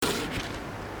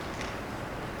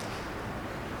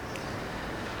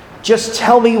Just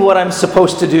tell me what I'm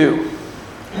supposed to do.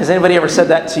 Has anybody ever said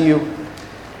that to you?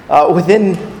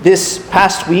 Within this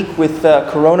past week with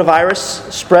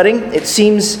coronavirus spreading, it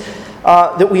seems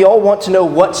that we all want to know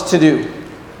what to do.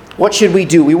 What should we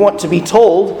do? We want to be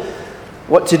told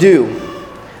what to do.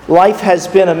 Life has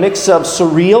been a mix of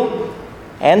surreal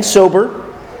and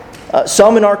sober.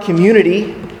 Some in our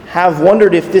community have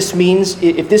wondered if this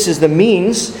is the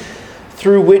means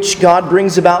through which God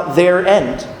brings about their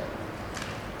end.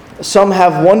 Some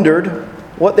have wondered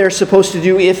what they're supposed to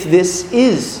do if this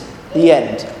is the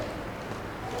end.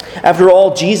 After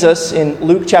all, Jesus, in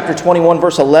Luke chapter 21,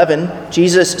 verse 11,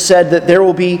 Jesus said that there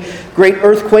will be great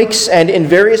earthquakes and in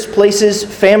various places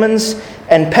famines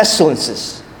and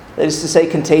pestilences. That is to say,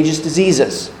 contagious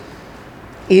diseases.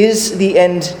 Is the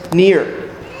end near?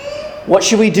 What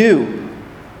should we do?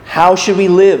 How should we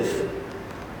live?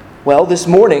 Well, this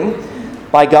morning,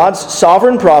 by God's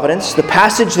sovereign providence, the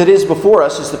passage that is before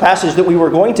us is the passage that we were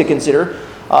going to consider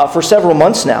for several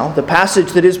months now. The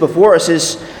passage that is before us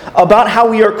is about how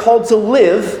we are called to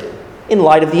live in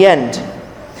light of the end.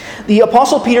 The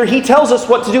Apostle Peter, he tells us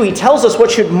what to do. He tells us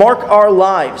what should mark our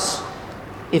lives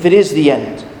if it is the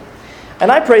end. And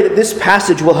I pray that this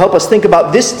passage will help us think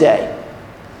about this day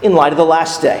in light of the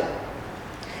last day.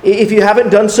 If you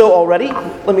haven't done so already,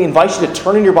 let me invite you to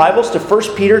turn in your Bibles to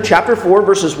 1 Peter chapter 4,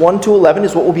 verses 1 to 11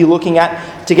 is what we'll be looking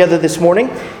at together this morning.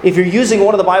 If you're using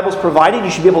one of the Bibles provided, you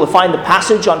should be able to find the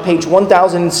passage on page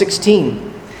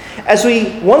 1016. As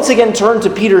we once again turn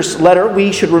to Peter's letter,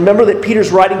 we should remember that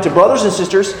Peter's writing to brothers and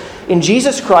sisters in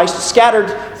Jesus Christ scattered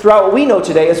throughout what we know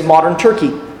today as modern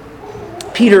Turkey.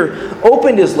 Peter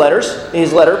opened his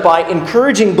letter by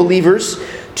encouraging believers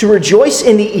to rejoice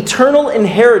in the eternal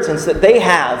inheritance that they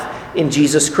have in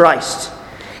Jesus Christ.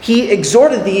 He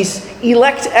exhorted these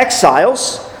elect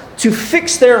exiles to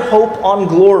fix their hope on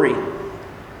glory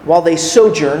while they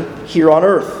sojourn here on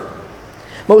earth.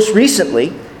 Most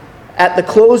recently, at the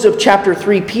close of chapter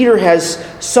 3, Peter has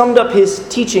summed up his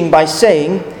teaching by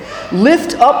saying,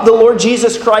 "Lift up the Lord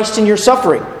Jesus Christ in your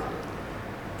suffering."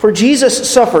 For Jesus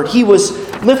suffered. He was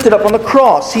lifted up on the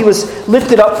cross. He was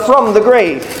lifted up from the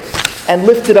grave and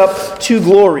lifted up to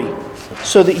glory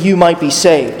so that you might be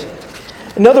saved.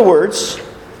 In other words,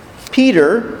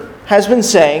 Peter has been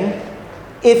saying,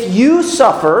 if you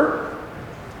suffer,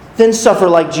 then suffer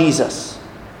like Jesus.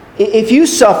 If you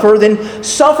suffer, then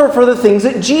suffer for the things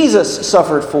that Jesus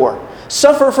suffered for.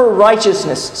 Suffer for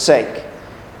righteousness' sake.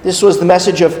 This was the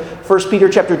message of 1 Peter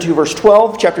chapter 2, verse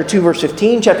 12, chapter 2, verse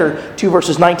 15, chapter 2,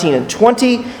 verses 19 and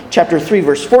 20, chapter 3,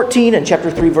 verse 14, and chapter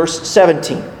 3, verse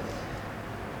 17.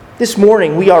 This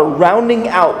morning, we are rounding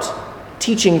out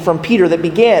teaching from Peter that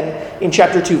began in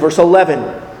chapter 2, verse 11.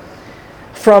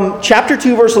 From chapter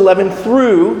 2, verse 11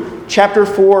 through chapter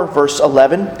 4, verse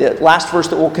 11, the last verse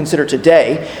that we'll consider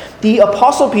today, the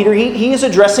Apostle Peter, he is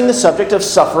addressing the subject of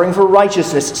suffering for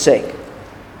righteousness' sake.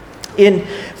 In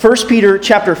 1 Peter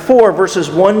chapter 4, verses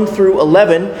 1 through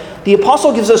 11, the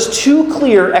Apostle gives us two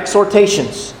clear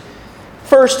exhortations.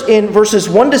 First, in verses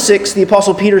 1 to 6, the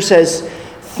Apostle Peter says,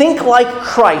 "Think like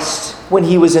Christ when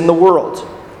he was in the world."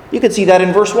 You can see that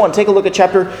in verse 1. Take a look at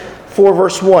chapter 4,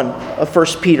 verse 1 of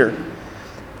 1 Peter.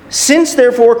 "Since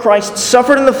therefore Christ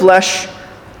suffered in the flesh,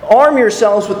 arm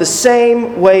yourselves with the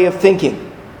same way of thinking."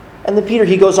 And then Peter,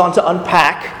 he goes on to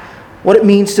unpack what it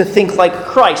means to think like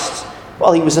Christ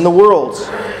while he was in the world,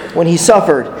 when he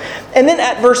suffered. And then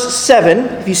at verse 7,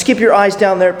 if you skip your eyes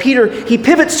down there, Peter, he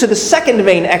pivots to the second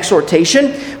main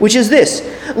exhortation, which is this: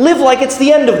 live like it's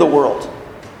the end of the world.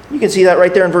 You can see that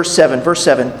right there in verse 7. Verse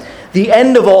 7, "The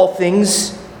end of all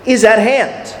things is at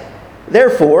hand.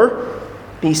 Therefore,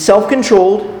 be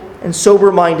self-controlled and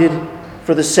sober-minded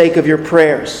for the sake of your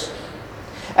prayers."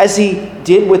 As he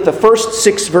did with the first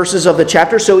 6 verses of the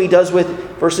chapter, so he does with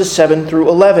verses 7 through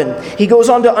 11. He goes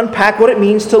on to unpack what it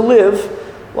means to live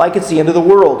like it's the end of the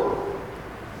world.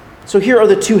 So here are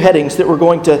the two headings that we're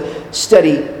going to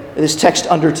study this text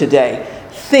under today.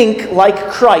 Think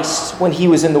like Christ when he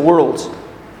was in the world.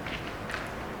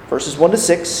 Verses 1 to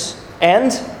 6,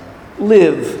 and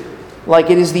live like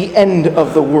it is the end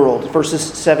of the world. Verses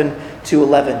 7 to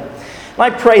 11. And I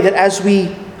pray that as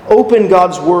we open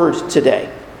God's Word today,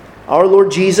 our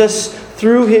Lord Jesus,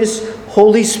 through His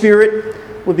Holy Spirit,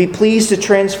 would be pleased to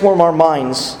transform our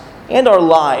minds and our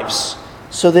lives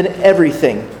so that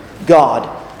everything God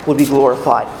would be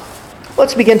glorified.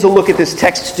 Let's begin to look at this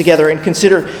text together and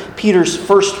consider Peter's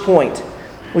first point,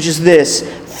 which is this: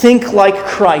 think like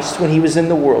Christ when he was in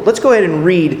the world. Let's go ahead and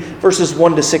read verses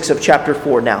 1 to 6 of chapter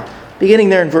 4 now, beginning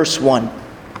there in verse 1.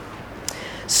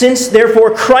 "Since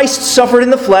therefore Christ suffered in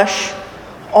the flesh,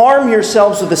 arm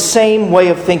yourselves with the same way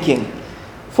of thinking.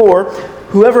 For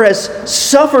whoever has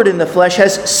suffered in the flesh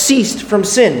has ceased from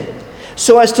sin,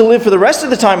 so as to live for the rest of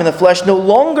the time in the flesh, no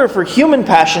longer for human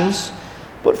passions,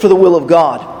 but for the will of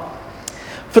God.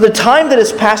 For the time that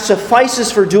has passed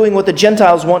suffices for doing what the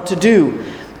Gentiles want to do,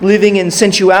 living in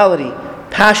sensuality,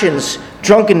 passions,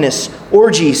 drunkenness,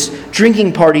 orgies,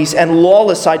 drinking parties, and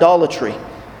lawless idolatry.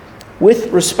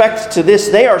 With respect to this,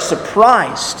 they are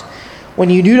surprised when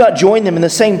you do not join them in the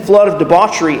same flood of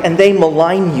debauchery, and they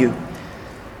malign you.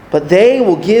 But they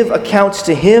will give accounts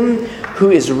to him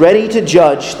who is ready to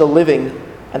judge the living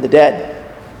and the dead.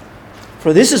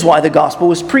 For this is why the gospel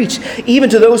was preached, even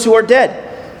to those who are dead,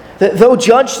 that though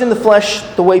judged in the flesh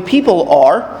the way people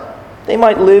are, they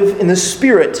might live in the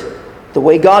spirit the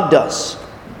way God does.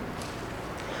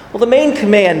 Well, the main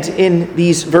command in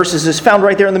these verses is found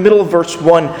right there in the middle of verse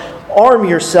 1. Arm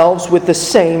yourselves with the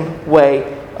same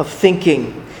way of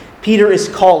thinking. Peter is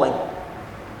calling.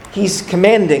 He's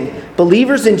commanding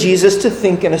believers in Jesus to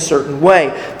think in a certain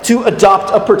way, to adopt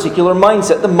a particular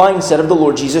mindset, the mindset of the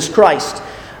Lord Jesus Christ.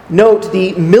 Note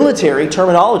the military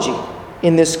terminology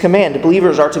in this command.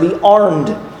 Believers are to be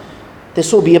armed.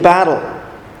 This will be a battle,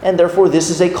 and therefore this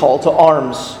is a call to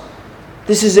arms.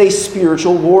 This is a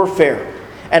spiritual warfare.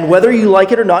 And whether you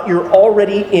like it or not, you're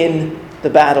already in the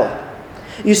battle.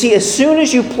 You see, as soon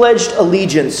as you pledged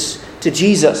allegiance to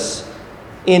Jesus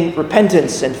in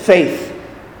repentance and faith,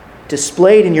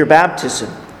 displayed in your baptism,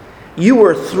 you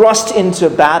were thrust into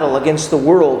battle against the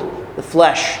world, the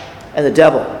flesh, and the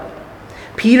devil.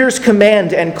 Peter's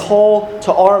command and call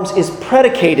to arms is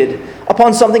predicated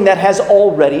upon something that has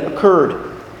already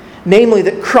occurred, namely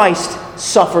that Christ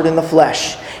suffered in the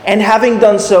flesh, and having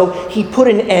done so, he put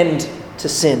an end to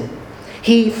sin.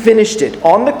 He finished it.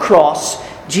 On the cross,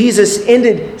 Jesus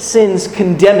ended sin's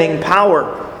condemning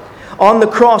power. On the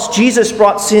cross, Jesus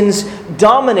brought sin's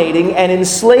dominating and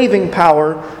enslaving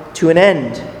power to an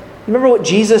end. Remember what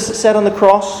Jesus said on the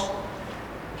cross?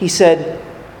 He said,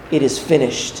 "It is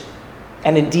finished."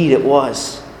 And indeed it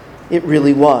was. It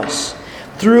really was.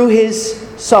 Through his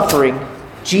suffering,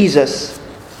 Jesus,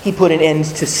 he put an end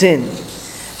to sin.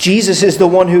 Jesus is the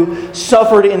one who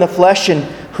suffered in the flesh and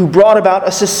who brought about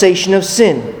a cessation of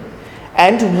sin.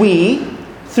 And we,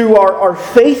 through our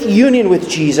faith union with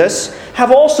Jesus,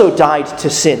 have also died to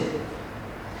sin.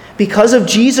 Because of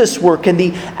Jesus' work and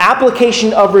the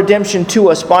application of redemption to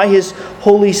us by his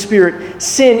Holy Spirit,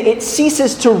 sin, it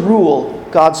ceases to rule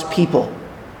God's people.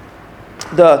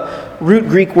 The root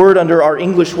Greek word under our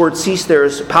English word cease there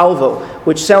is palvo,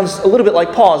 which sounds a little bit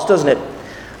like pause, doesn't it?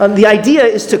 The idea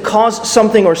is to cause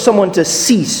something or someone to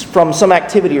cease from some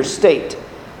activity or state.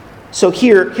 So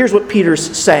here's what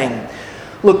Peter's saying.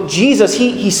 Look, Jesus,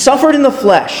 he suffered in the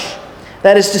flesh.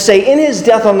 That is to say, in his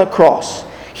death on the cross,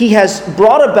 he has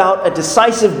brought about a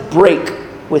decisive break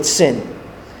with sin.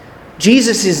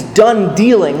 Jesus is done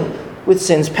dealing with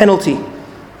sin's penalty.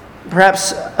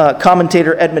 Perhaps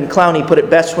commentator Edmund Clowney put it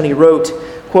best when he wrote,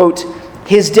 quote,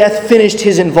 "His death finished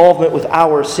his involvement with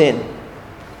our sin."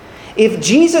 If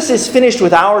Jesus is finished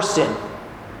with our sin,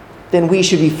 then we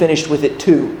should be finished with it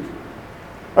too.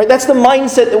 Right? That's the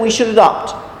mindset that we should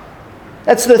adopt.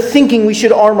 That's the thinking we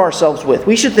should arm ourselves with.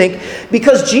 We should think,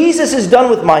 because Jesus is done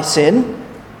with my sin,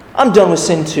 I'm done with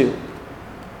sin too.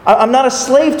 I'm not a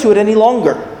slave to it any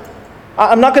longer.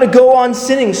 I'm not going to go on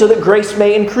sinning so that grace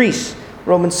may increase.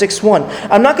 Romans 6:1.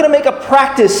 I'm not going to make a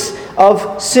practice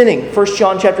of sinning. 1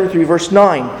 John chapter 3, verse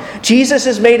 9. Jesus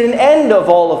has made an end of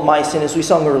all of my sin, as we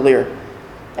sung earlier.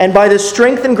 And by the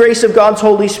strength and grace of God's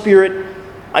Holy Spirit,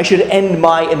 I should end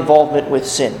my involvement with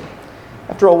sin.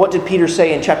 After all, what did Peter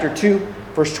say in chapter 2,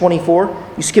 verse 24?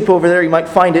 You skip over there, you might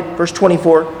find it. Verse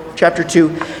 24, chapter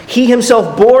 2. He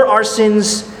himself bore our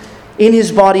sins in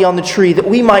his body on the tree, that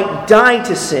we might die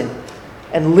to sin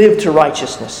and live to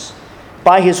righteousness.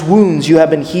 By his wounds you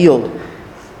have been healed.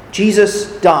 Jesus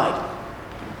died,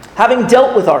 having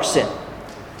dealt with our sin,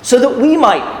 so that we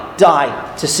might die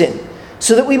to sin,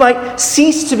 so that we might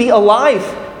cease to be alive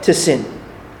to sin,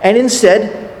 and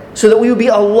instead, so that we would be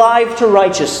alive to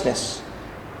righteousness.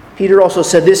 Peter also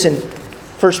said this in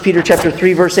 1 Peter chapter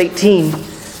 3, verse 18,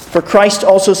 "For Christ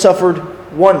also suffered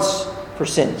once for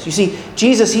sins." You see,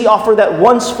 Jesus, he offered that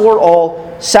once for all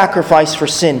sacrifice for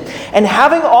sin. And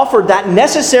having offered that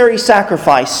necessary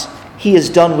sacrifice, he is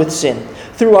done with sin.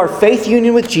 Through our faith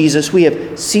union with Jesus, we have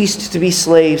ceased to be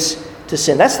slaves to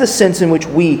sin. That's the sense in which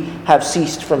we have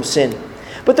ceased from sin.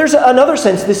 But there's another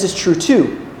sense this is true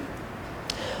too.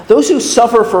 Those who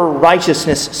suffer for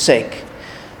righteousness' sake,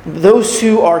 those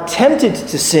who are tempted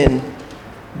to sin,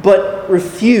 but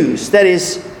refuse, that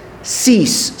is,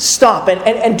 cease, stop,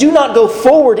 and do not go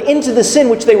forward into the sin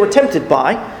which they were tempted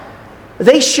by,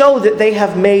 they show that they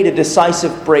have made a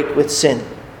decisive break with sin.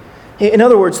 In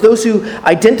other words, those who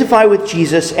identify with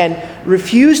Jesus and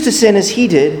refuse to sin as he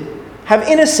did have,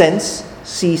 in a sense,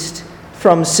 ceased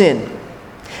from sin.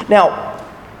 Now,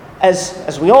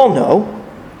 as we all know,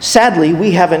 sadly,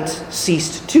 we haven't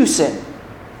ceased to sin,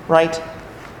 right?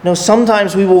 No,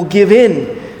 sometimes we will give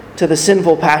in to the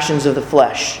sinful passions of the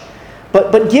flesh.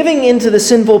 But giving into the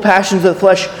sinful passions of the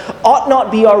flesh ought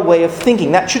not be our way of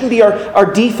thinking. That shouldn't be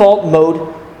our default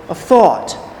mode of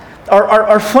thought.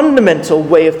 Our fundamental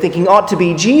way of thinking ought to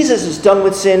be, Jesus is done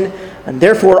with sin, and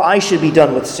therefore I should be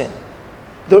done with sin.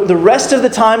 The rest of the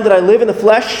time that I live in the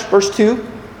flesh, verse 2,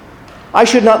 I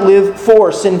should not live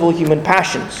for sinful human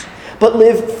passions, but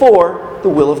live for the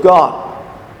will of God.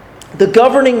 The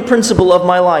governing principle of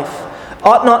my life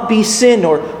ought not be sin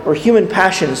or human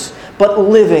passions, but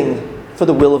living for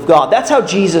the will of God. That's how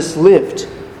Jesus lived.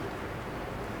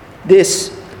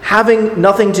 This having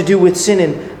nothing to do with sin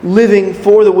and living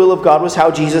for the will of God was how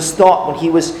Jesus thought when he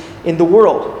was in the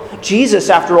world. Jesus,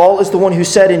 after all, is the one who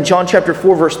said in John chapter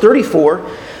 4, verse 34,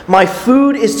 "My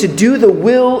food is to do the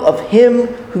will of him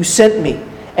who sent me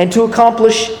and to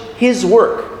accomplish his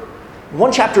work."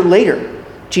 One chapter later,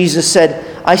 Jesus said,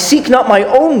 "I seek not my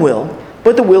own will,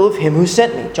 but the will of him who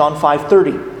sent me." John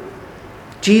 5:30.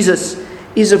 Jesus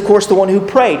is, of course, the one who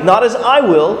prayed, "Not as I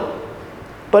will,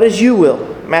 but as you will."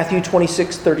 Matthew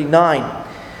 26:39.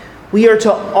 We are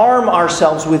to arm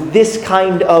ourselves with this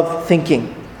kind of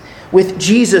thinking, with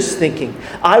Jesus thinking.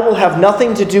 I will have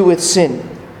nothing to do with sin,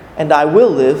 and I will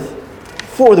live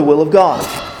for the will of God.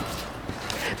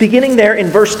 Beginning there in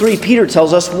verse 3, Peter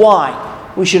tells us why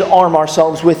we should arm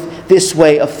ourselves with this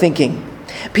way of thinking.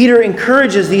 Peter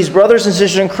encourages these brothers and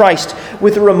sisters in Christ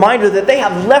with a reminder that they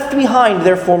have left behind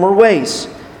their former ways.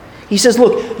 He says,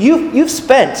 look, you've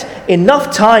spent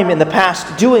enough time in the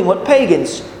past doing what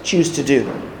pagans choose to do.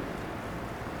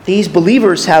 These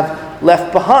believers have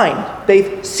left behind.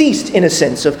 They've ceased, in a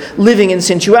sense, of living in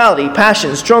sensuality,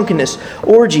 passions, drunkenness,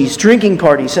 orgies, drinking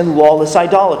parties, and lawless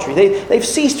idolatry. They've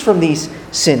ceased from these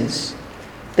sins.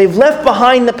 They've left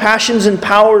behind the passions and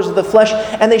powers of the flesh,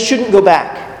 and they shouldn't go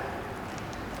back.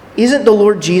 Isn't the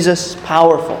Lord Jesus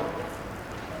powerful?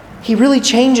 He really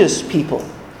changes people.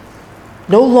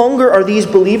 No longer are these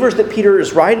believers that Peter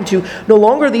is writing to, no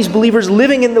longer are these believers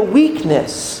living in the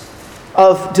weakness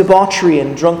of debauchery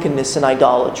and drunkenness and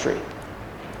idolatry.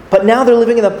 But now they're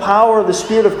living in the power of the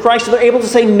Spirit of Christ, and they're able to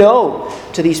say no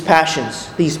to these passions,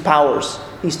 these powers,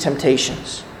 these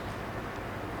temptations.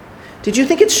 Did you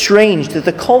think it's strange that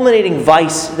the culminating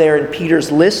vice there in Peter's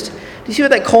list, do you see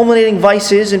what that culminating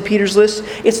vice is in Peter's list?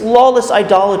 It's lawless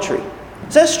idolatry.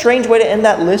 Is that a strange way to end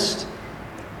that list?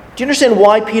 Do you understand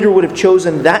why Peter would have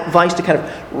chosen that vice to kind of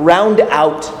round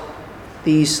out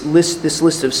this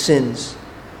list of sins?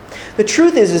 The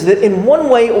truth is that in one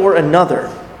way or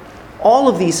another, all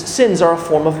of these sins are a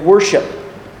form of worship.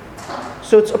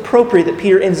 So it's appropriate that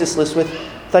Peter ends this list with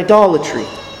idolatry.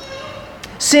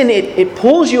 Sin, it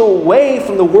pulls you away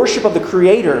from the worship of the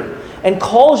Creator and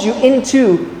calls you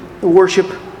into the worship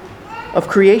of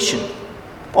creation.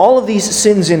 All of these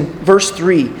sins in verse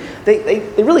 3, they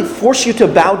really force you to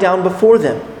bow down before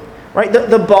them. Right?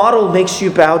 The bottle makes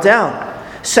you bow down.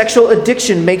 Sexual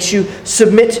addiction makes you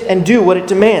submit and do what it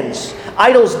demands.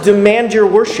 Idols demand your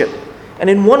worship. And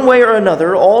in one way or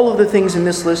another, all of the things in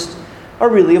this list are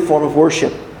really a form of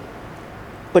worship.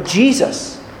 But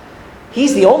Jesus,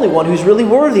 He's the only one who's really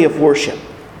worthy of worship.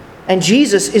 And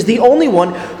Jesus is the only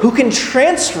one who can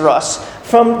transfer us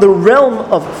from the realm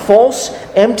of false,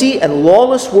 empty, and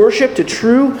lawless worship to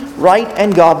true, right,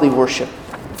 and godly worship.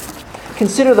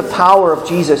 Consider the power of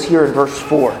Jesus here in verse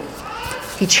 4.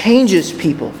 He changes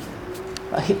people.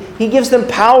 He gives them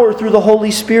power through the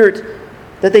Holy Spirit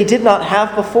that they did not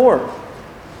have before.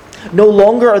 No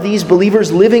longer are these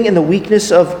believers living in the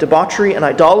weakness of debauchery and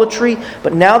idolatry,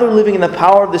 but now they're living in the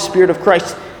power of the Spirit of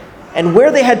Christ. And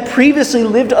where they had previously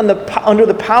lived under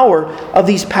the power of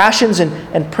these passions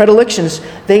and predilections,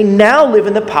 they now live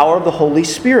in the power of the Holy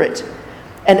Spirit.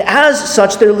 And as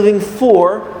such, they're living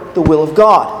for the will of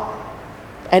God.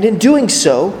 And in doing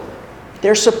so,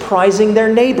 they're surprising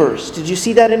their neighbors. Did you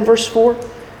see that in verse 4?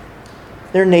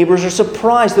 Their neighbors are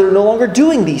surprised that they're no longer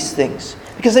doing these things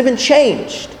because they've been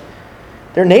changed.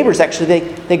 Their neighbors, actually,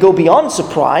 they go beyond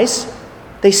surprise.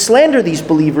 They slander these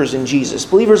believers in Jesus.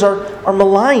 Believers are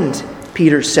maligned,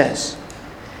 Peter says.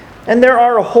 And there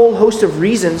are a whole host of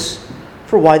reasons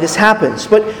for why this happens.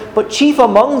 But chief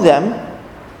among them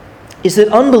is that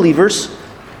unbelievers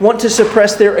want to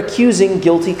suppress their accusing,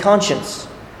 guilty conscience.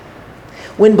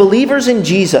 When believers in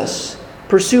Jesus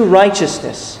pursue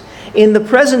righteousness in the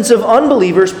presence of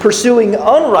unbelievers pursuing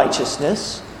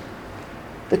unrighteousness,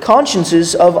 the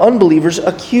consciences of unbelievers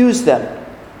accuse them.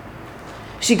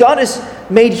 See, God has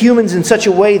made humans in such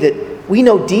a way that we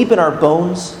know deep in our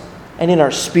bones and in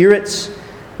our spirits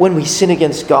when we sin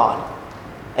against God.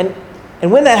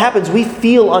 And when that happens, we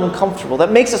feel uncomfortable.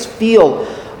 That makes us feel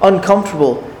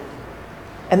uncomfortable.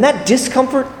 And that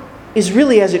discomfort is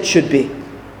really as it should be.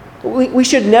 We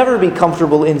should never be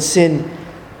comfortable in sin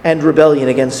and rebellion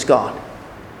against God.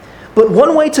 But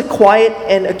one way to quiet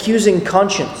an accusing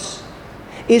conscience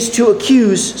is to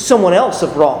accuse someone else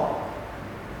of wrong,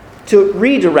 to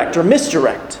redirect or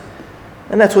misdirect.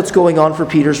 And that's what's going on for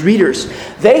Peter's readers.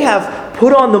 They have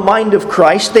put on the mind of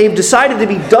Christ. They've decided to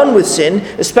be done with sin,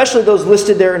 especially those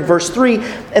listed there in verse 3.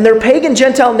 And their pagan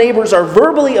Gentile neighbors are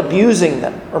verbally abusing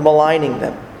them or maligning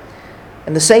them.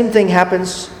 And the same thing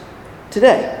happens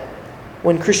today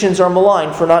when Christians are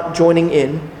maligned for not joining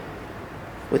in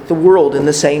with the world in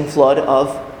the same flood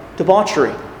of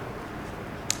debauchery.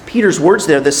 Peter's words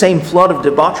there, the same flood of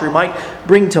debauchery, might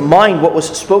bring to mind what was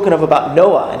spoken of about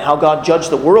Noah and how God judged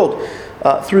the world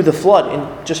through the flood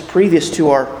in just previous to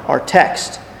our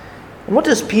text. And what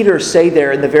does Peter say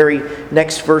there in the very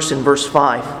next verse, in verse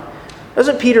 5?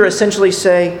 Doesn't Peter essentially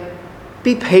say,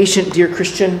 "Be patient, dear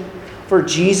Christian, for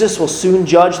Jesus will soon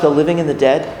judge the living and the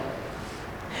dead"?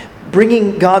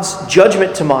 Bringing God's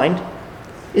judgment to mind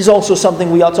is also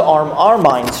something we ought to arm our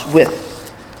minds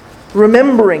with.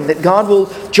 Remembering that God will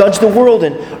judge the world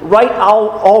and right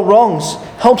all wrongs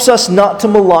helps us not to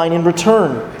malign in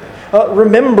return.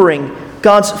 Remembering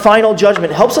God's final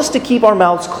judgment helps us to keep our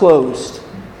mouths closed,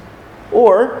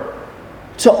 or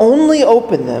to only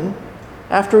open them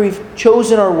after we've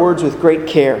chosen our words with great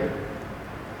care.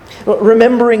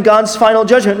 Remembering God's final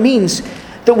judgment means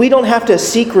that we don't have to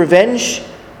seek revenge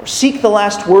or seek the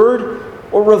last word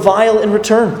or revile in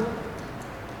return.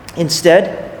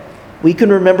 Instead, we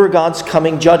can remember God's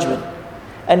coming judgment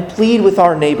and plead with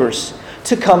our neighbors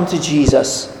to come to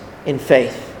Jesus in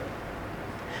faith.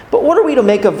 But what are we to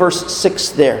make of verse 6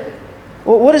 there?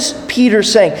 Well, what is Peter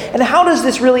saying? And how does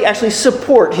this really actually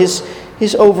support his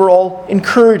overall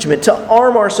encouragement to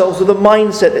arm ourselves with a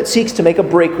mindset that seeks to make a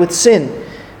break with sin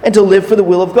and to live for the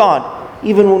will of God,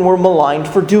 even when we're maligned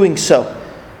for doing so?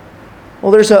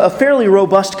 Well, there's a fairly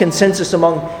robust consensus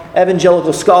among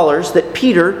evangelical scholars that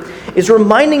Peter is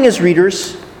reminding his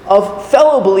readers of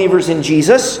fellow believers in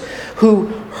Jesus who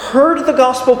heard the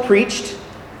gospel preached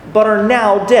but are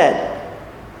now dead.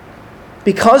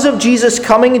 Because of Jesus'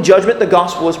 coming in judgment, the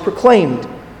gospel was proclaimed.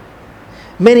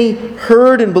 Many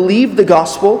heard and believed the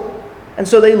gospel, and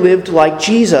so they lived like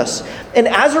Jesus. And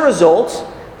as a result,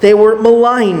 they were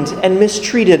maligned and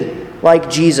mistreated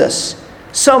like Jesus.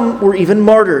 Some were even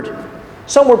martyred.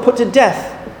 Some were put to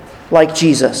death like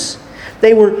Jesus.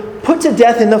 They were put to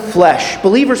death in the flesh.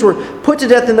 Believers were put to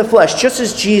death in the flesh, just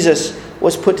as Jesus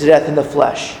was put to death in the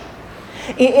flesh.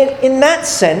 In that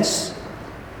sense,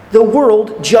 the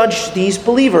world judged these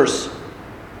believers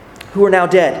who are now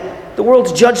dead. The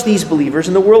world judged these believers,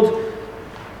 and the world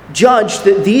judged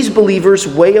that these believers'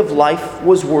 way of life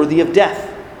was worthy of death.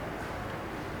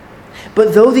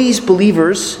 But though these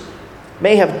believers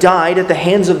may have died at the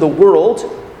hands of the world,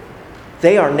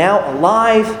 they are now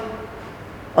alive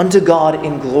unto God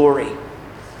in glory.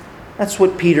 That's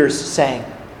what Peter's saying.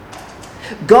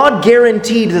 God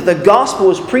guaranteed that the gospel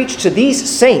was preached to these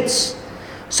saints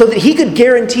so that he could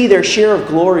guarantee their share of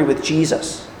glory with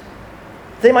Jesus.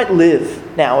 They might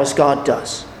live now as God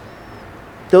does.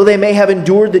 Though they may have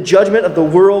endured the judgment of the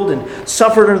world and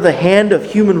suffered under the hand of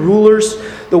human rulers,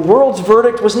 the world's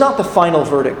verdict was not the final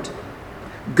verdict.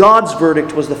 God's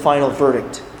verdict was the final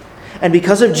verdict. And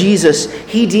because of Jesus,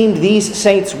 he deemed these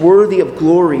saints worthy of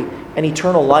glory and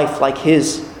eternal life like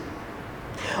his.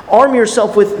 Arm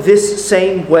yourself with this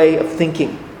same way of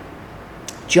thinking.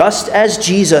 Just as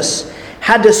Jesus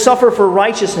had to suffer for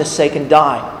righteousness' sake and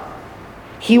die,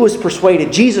 Jesus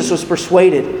was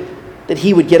persuaded that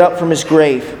he would get up from his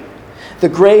grave. The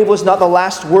grave was not the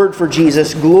last word for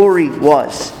Jesus, glory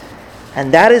was.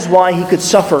 And that is why he could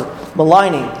suffer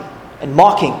maligning and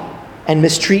mocking and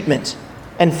mistreatment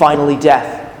and finally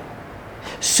death.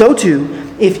 So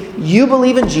too, if you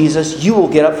believe in Jesus, you will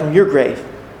get up from your grave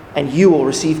and you will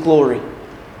receive glory.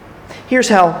 Here's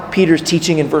how Peter's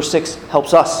teaching in verse 6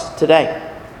 helps us today.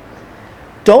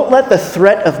 Don't let the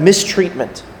threat of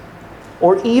mistreatment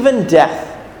or even death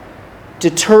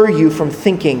deter you from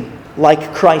thinking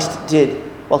like Christ did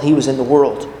while he was in the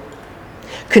world.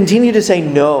 Continue to say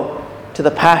no to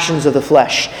the passions of the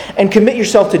flesh and commit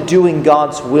yourself to doing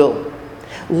God's will.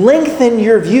 Lengthen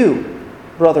your view,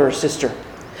 brother or sister.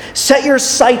 Set your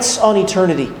sights on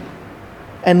eternity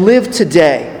and live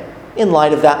today in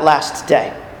light of that last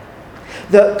day.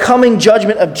 The coming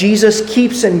judgment of Jesus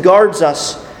keeps and guards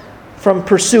us from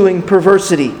pursuing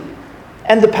perversity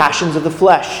and the passions of the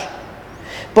flesh.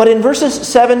 But in verses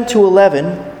 7 to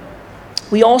 11,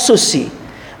 we also see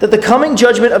that the coming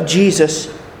judgment of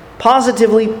Jesus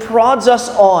positively prods us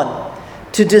on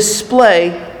to display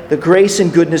the grace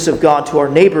and goodness of God to our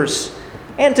neighbors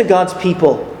and to God's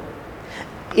people.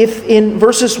 If in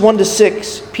verses 1 to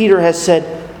 6, Peter has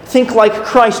said, think like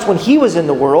Christ when he was in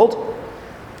the world,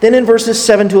 then in verses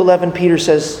 7 to 11, Peter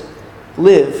says,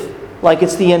 live like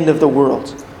it's the end of the world,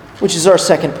 which is our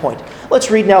second point.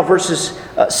 Let's read now verses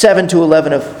 7 to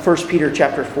 11 of 1 Peter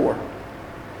chapter 4.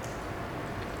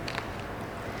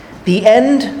 The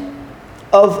end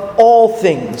of all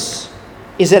things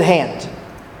is at hand.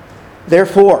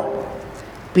 Therefore,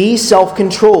 be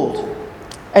self-controlled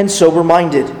and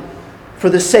sober-minded for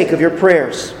the sake of your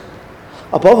prayers.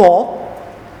 Above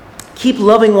all, keep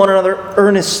loving one another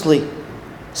earnestly,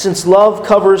 since love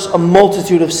covers a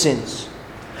multitude of sins.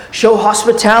 Show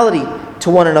hospitality to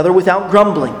one another without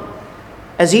grumbling.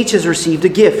 As each has received a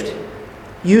gift,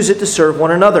 use it to serve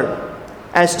one another,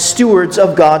 as stewards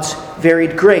of God's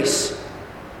varied grace.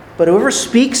 But whoever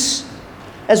speaks,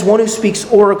 as one who speaks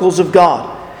oracles of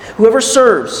God. Whoever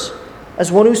serves,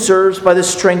 as one who serves by the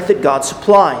strength that God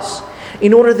supplies,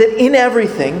 in order that in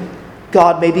everything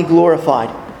God may be glorified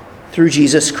through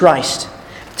Jesus Christ.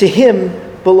 To him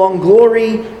belong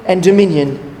glory and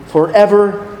dominion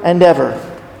forever and ever.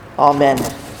 Amen.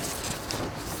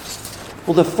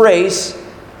 Well, the phrase,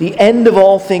 the end of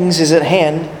all things is at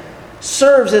hand,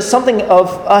 serves as something of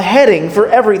a heading for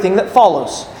everything that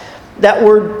follows. That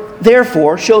word,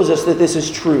 therefore, shows us that this is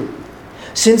true.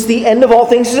 Since the end of all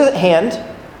things is at hand,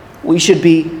 we should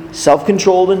be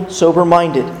self-controlled and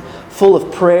sober-minded, full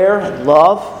of prayer and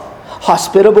love,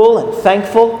 hospitable and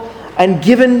thankful, and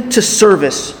given to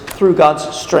service through God's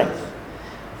strength.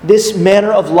 This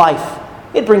manner of life,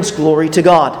 it brings glory to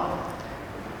God.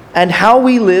 And how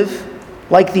we live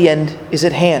like the end is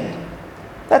at hand.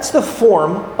 That's the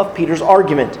form of Peter's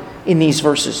argument in these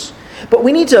verses. But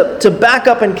we need to back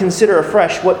up and consider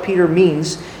afresh what Peter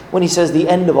means when he says the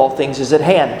end of all things is at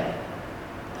hand.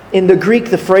 In the Greek,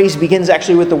 the phrase begins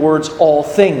actually with the words all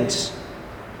things.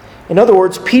 In other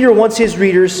words, Peter wants his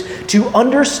readers to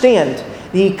understand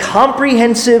the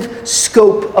comprehensive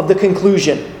scope of the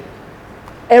conclusion.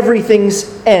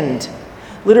 Everything's end.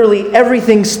 Literally,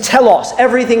 everything's telos,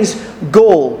 everything's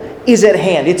goal is at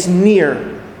hand. It's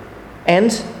near.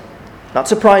 And, not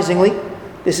surprisingly,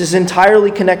 this is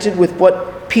entirely connected with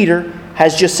what Peter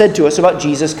has just said to us about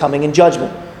Jesus coming in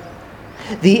judgment.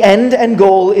 The end and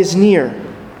goal is near,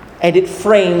 and it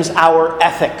frames our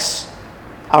ethics,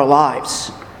 our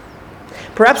lives.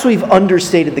 Perhaps we've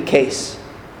understated the case.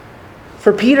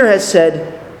 For Peter has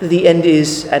said that the end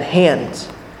is at hand.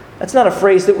 That's not a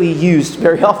phrase that we use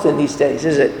very often these days,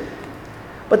 is it?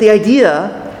 But the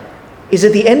idea is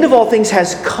that the end of all things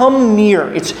has come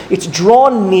near. It's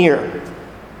drawn near.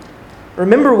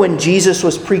 Remember when Jesus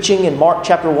was preaching in Mark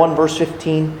chapter 1, verse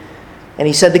 15, and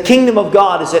he said, the kingdom of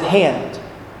God is at hand.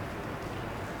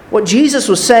 What Jesus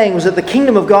was saying was that the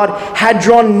kingdom of God had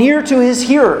drawn near to his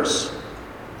hearers.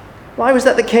 Why was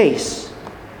that the case?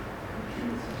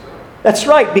 That's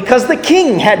right, because the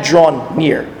king had drawn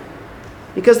near.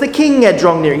 Because the king had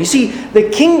drawn near. You see, the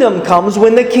kingdom comes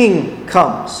when the king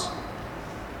comes.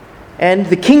 And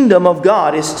the kingdom of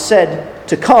God is said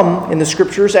to come in the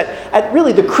scriptures at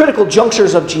really the critical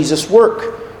junctures of Jesus'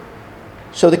 work.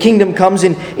 So the kingdom comes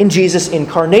in Jesus'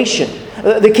 incarnation.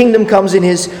 The kingdom comes in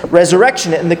his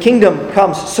resurrection. And the kingdom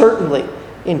comes certainly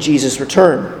in Jesus'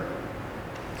 return.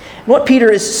 And what Peter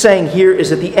is saying here is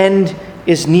that the end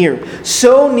is near.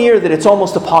 So near that it's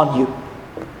almost upon you.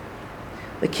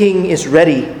 The king is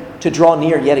ready to draw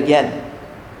near yet again.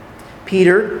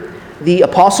 Peter, the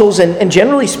apostles, and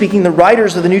generally speaking, the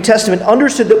writers of the New Testament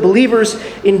understood that believers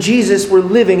in Jesus were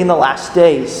living in the last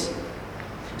days.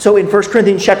 So in 1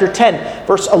 Corinthians chapter 10,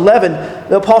 verse 11,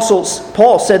 the apostle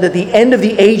Paul said that the end of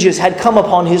the ages had come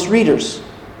upon his readers.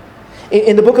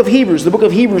 In the book of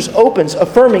Hebrews opens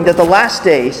affirming that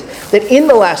in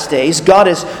the last days, God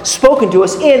has spoken to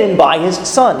us in and by his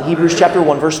Son. Hebrews chapter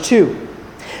 1, verse 2.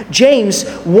 James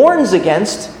warns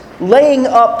against laying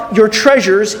up your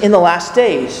treasures in the last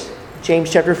days.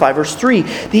 James chapter 5, verse 3.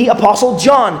 The apostle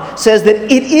John says that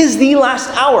it is the last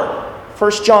hour.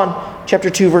 1 John chapter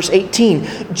 2, verse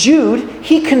 18. Jude,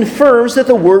 he confirms that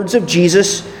the words of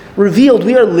Jesus revealed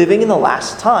we are living in the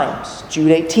last times.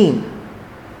 Jude 18.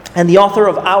 And the author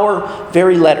of our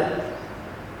very letter,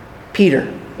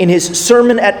 Peter, in his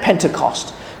sermon at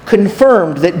Pentecost,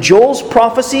 confirmed that Joel's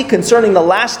prophecy concerning the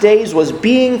last days was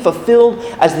being fulfilled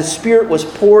as the Spirit was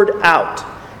poured out.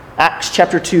 Acts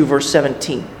chapter 2, verse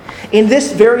 17. In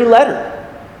this very letter,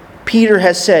 Peter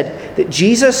has said that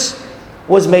Jesus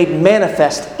was made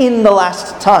manifest in the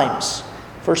last times.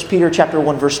 1 Peter chapter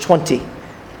 1, verse 20.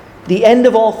 The end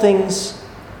of all things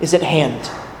is at hand.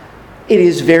 It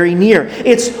is very near.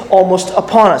 It's almost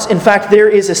upon us. In fact, there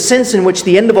is a sense in which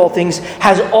the end of all things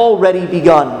has already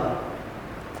begun.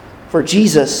 For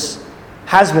Jesus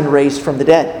has been raised from the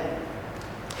dead.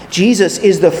 Jesus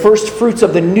is the first fruits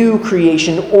of the new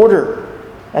creation order,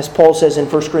 as Paul says in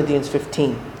 1 Corinthians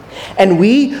 15. And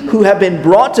we who have been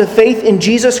brought to faith in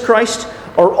Jesus Christ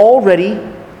are already,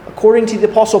 according to the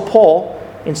Apostle Paul,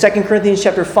 in 2 Corinthians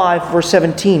chapter 5, verse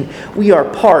 17, we are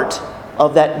part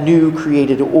of that new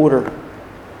created order.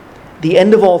 The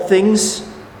end of all things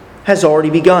has already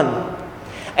begun.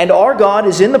 And our God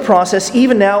is in the process,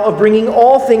 even now, of bringing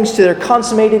all things to their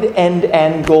consummated end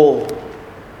and goal.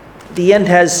 The end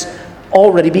has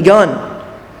already begun,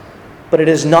 but it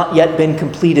has not yet been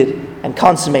completed and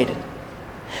consummated.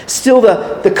 Still,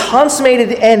 the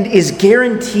consummated end is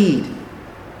guaranteed.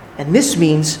 And this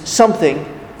means something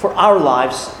for our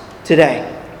lives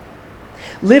today.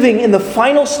 Living in the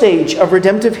final stage of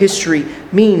redemptive history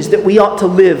means that we ought to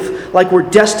live like we're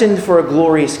destined for a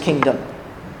glorious kingdom.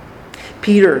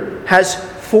 Peter has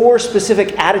 4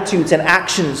 specific attitudes and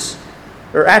actions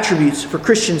or attributes for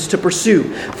Christians to pursue.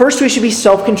 First, we should be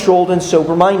self-controlled and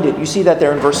sober-minded. You see that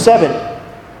there in verse 7.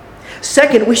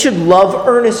 Second, we should love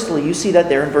earnestly. You see that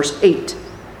there in verse 8.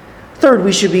 Third,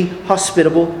 we should be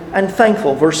hospitable and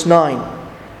thankful. Verse 9.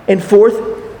 And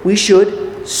fourth, we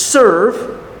should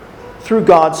serve through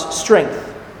God's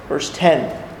strength. Verse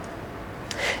 10.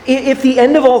 If the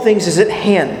end of all things is at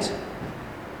hand,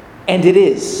 and it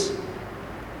is,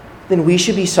 then we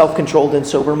should be self-controlled and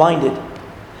sober-minded.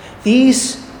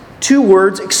 These 2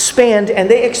 words expand and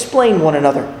they explain one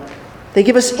another. They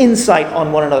give us insight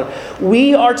on one another.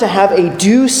 We are to have a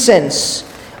due sense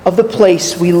of the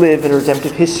place we live in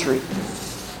redemptive history.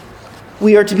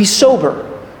 We are to be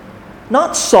sober,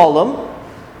 not solemn,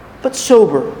 but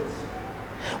sober.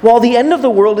 While the end of the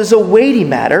world is a weighty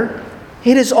matter,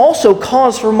 it is also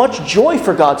cause for much joy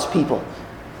for God's people.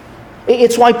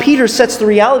 It's why Peter sets the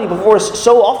reality before us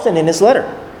so often in his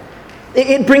letter.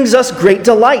 It brings us great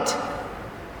delight.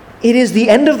 It is the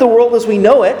end of the world as we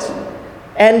know it,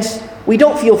 and we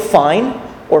don't feel fine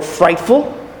or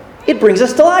frightful. It brings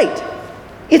us delight.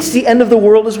 It's the end of the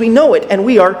world as we know it, and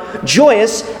we are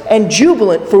joyous and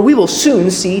jubilant, for we will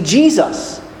soon see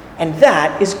Jesus. And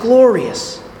that is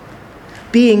glorious.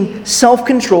 Being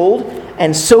self-controlled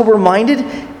and sober-minded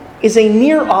is a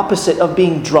near opposite of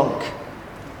being drunk.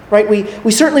 Right?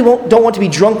 We certainly don't want to be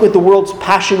drunk with the world's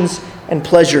passions and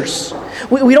pleasures.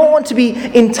 We don't want to be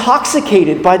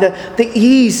intoxicated by the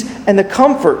ease and the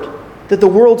comfort that the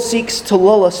world seeks to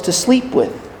lull us to sleep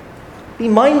with. Be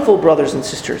mindful, brothers and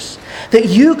sisters, that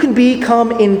you can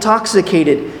become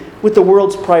intoxicated with the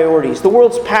world's priorities, the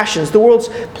world's passions, the world's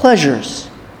pleasures.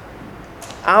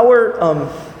 Our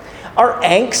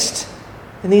angst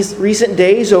in these recent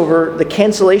days over the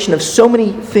cancellation of so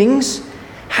many things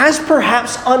has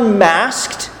perhaps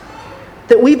unmasked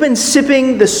that we've been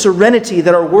sipping the serenity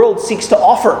that our world seeks to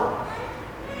offer.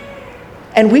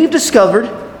 And we've discovered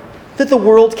that the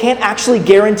world can't actually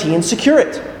guarantee and secure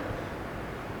it.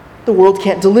 The world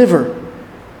can't deliver.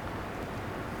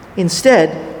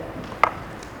 Instead,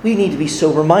 we need to be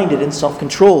sober-minded and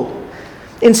self-controlled.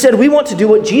 Instead, we want to do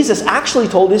what Jesus actually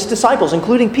told his disciples,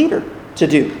 including Peter, to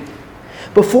do.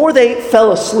 Before they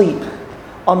fell asleep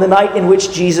on the night in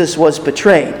which Jesus was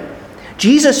betrayed,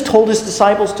 Jesus told his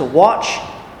disciples to watch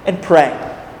and pray.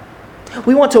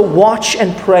 We want to watch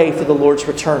and pray for the Lord's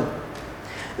return.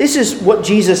 This is what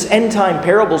Jesus' end-time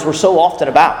parables were so often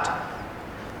about.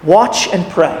 Watch and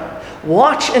pray.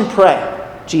 Watch and pray,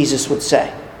 Jesus would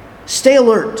say. Stay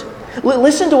alert.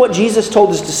 Listen to what Jesus told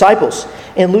his disciples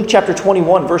in Luke chapter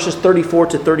 21, verses 34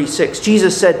 to 36.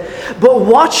 Jesus said, "But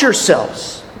watch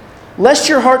yourselves, lest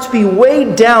your hearts be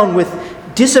weighed down with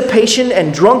dissipation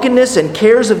and drunkenness and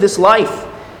cares of this life,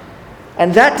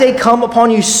 and that day come upon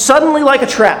you suddenly like a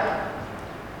trap.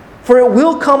 For it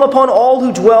will come upon all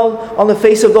who dwell on the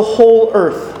face of the whole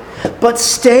earth. But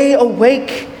stay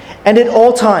awake and at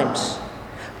all times,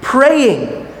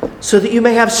 praying, so that you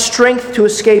may have strength to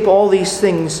escape all these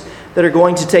things that are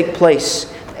going to take place,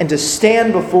 and to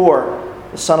stand before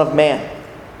the Son of Man."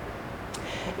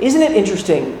 Isn't it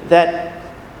interesting that,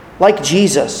 like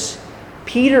Jesus,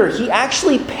 Peter, he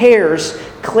actually pairs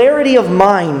clarity of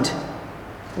mind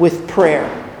with prayer.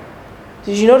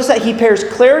 Did you notice that he pairs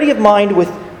clarity of mind with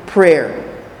prayer?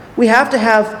 We have to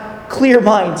have clear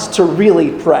minds to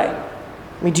really pray.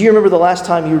 I mean, do you remember the last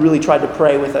time you really tried to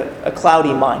pray with a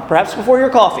cloudy mind? Perhaps before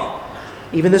your coffee,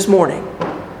 even this morning.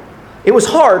 It was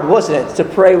hard, wasn't it, to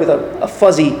pray with a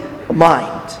fuzzy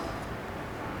mind?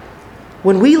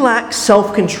 When we lack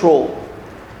self-control,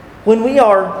 when we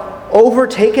are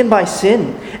overtaken by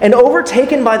sin and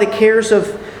overtaken by the cares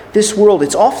of this world,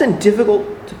 it's often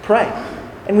difficult to pray.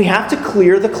 And we have to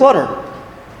clear the clutter.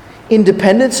 In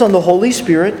dependence on the Holy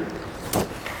Spirit,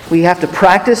 we have to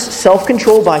practice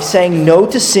self-control by saying no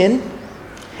to sin.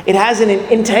 It has an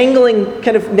entangling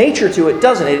kind of nature to it,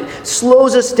 doesn't it? It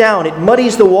slows us down. It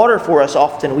muddies the water for us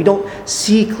often. We don't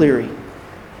see clearly.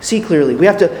 We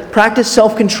have to practice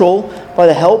self-control by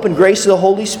the help and grace of the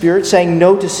Holy Spirit, saying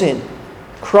no to sin.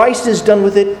 Christ is done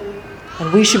with it,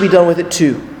 and we should be done with it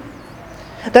too.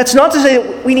 That's not to say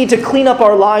that we need to clean up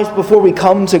our lives before we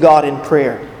come to God in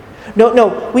prayer.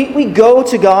 No, we go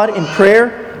to God in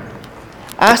prayer,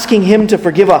 asking Him to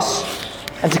forgive us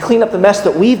and to clean up the mess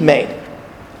that we've made.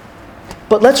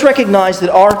 But let's recognize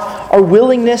that our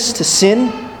willingness to sin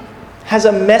has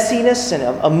a messiness and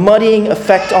a muddying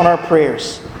effect on our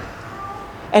prayers.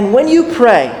 And when you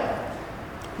pray,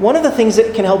 one of the things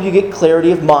that can help you get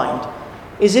clarity of mind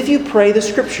is if you pray the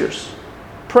Scriptures.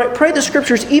 Pray the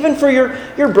Scriptures even for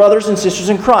your brothers and sisters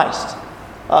in Christ.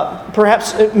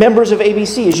 Perhaps members of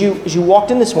ABC, as you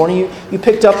walked in this morning, you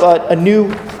picked up a new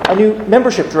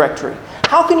membership directory.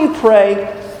 How can you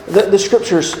pray the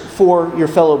Scriptures for your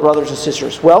fellow brothers and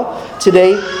sisters? Well,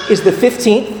 today is the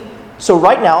 15th, so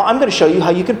right now I'm going to show you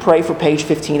how you can pray for page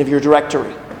 15 of your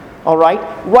directory. All right?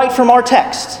 Right from our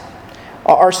text.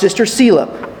 Our sister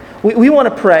Selah. We want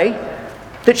to pray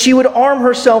that she would arm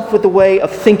herself with the way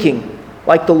of thinking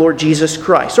like the Lord Jesus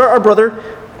Christ. Our brother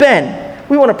Ben,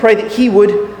 we want to pray that he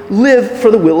would live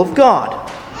for the will of God.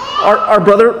 Our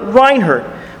brother Reinhard,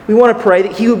 we want to pray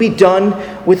that he would be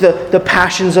done with the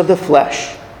passions of the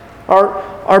flesh.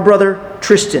 Our brother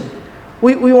Tristan,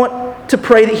 we want to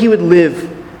pray that he would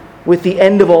live with the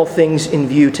end of all things in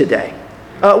view today.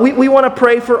 We want to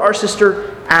pray for our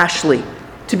sister Ashley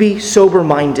to be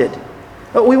sober-minded.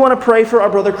 We want to pray for our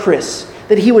brother Chris,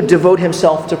 that he would devote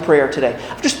himself to prayer today.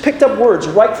 I've just picked up words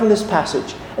right from this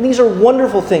passage. And these are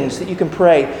wonderful things that you can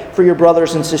pray for your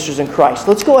brothers and sisters in Christ.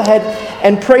 Let's go ahead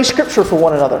and pray Scripture for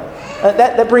one another.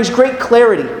 That brings great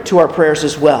clarity to our prayers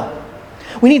as well.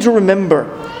 We need to remember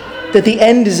that the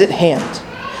end is at hand.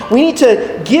 We need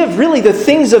to give really the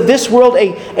things of this world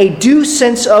a due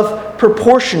sense of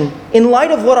proportion in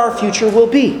light of what our future will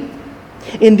be.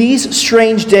 In these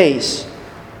strange days,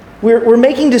 we're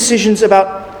making decisions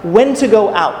about when to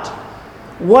go out,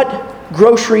 what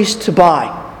groceries to buy,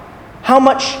 how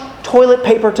much toilet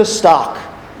paper to stock,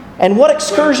 and what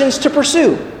excursions to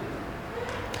pursue.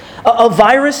 A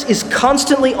virus is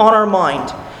constantly on our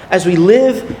mind as we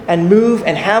live and move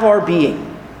and have our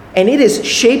being, and it is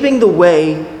shaping the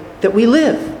way that we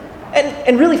live.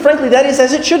 And really, frankly, that is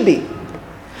as it should be.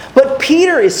 But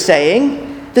Peter is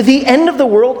saying that the end of the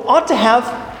world ought to have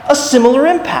a similar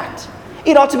impact.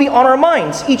 It ought to be on our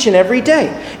minds each and every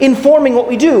day, informing what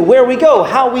we do, where we go,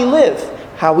 how we live,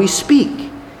 how we speak.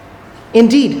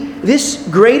 Indeed, this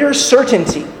greater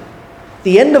certainty,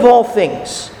 the end of all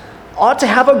things, ought to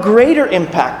have a greater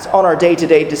impact on our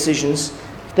day-to-day decisions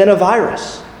than a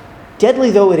virus,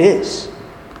 deadly though it is.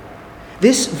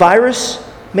 This virus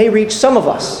may reach some of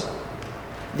us.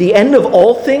 The end of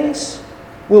all things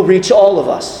will reach all of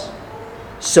us.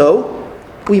 So,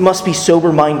 we must be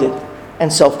sober-minded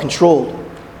and self-controlled.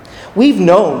 We've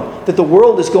known that the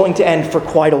world is going to end for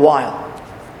quite a while.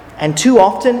 And too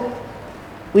often,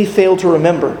 we fail to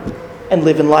remember and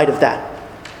live in light of that.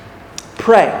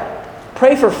 Pray.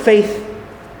 Pray for faith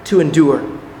to endure,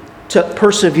 to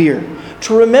persevere,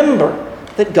 to remember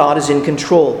that God is in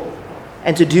control,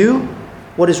 and to do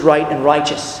what is right and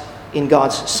righteous in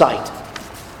God's sight.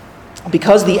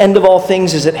 Because the end of all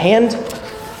things is at hand,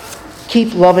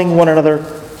 keep loving one another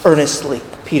earnestly,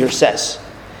 Peter says.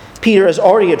 Peter has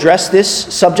already addressed this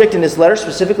subject in his letter,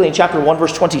 specifically in chapter 1,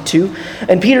 verse 22.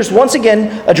 And Peter's once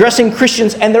again addressing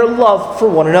Christians and their love for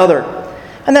one another.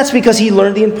 And that's because he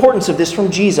learned the importance of this from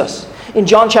Jesus. In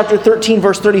John chapter 13,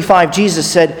 verse 35, Jesus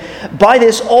said, "By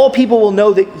this all people will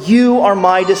know that you are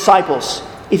my disciples,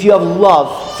 if you have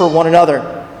love for one another."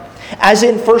 As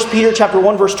in 1 Peter chapter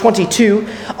 1, verse 22,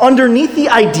 underneath the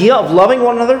idea of loving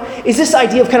one another is this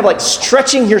idea of kind of like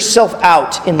stretching yourself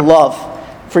out in love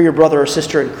for your brother or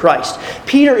sister in Christ.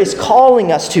 Peter is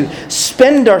calling us to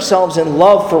spend ourselves in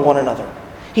love for one another.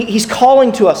 He's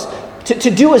calling to us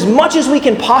to do as much as we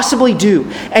can possibly do.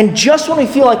 And just when we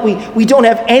feel like we don't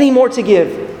have any more to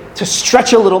give, to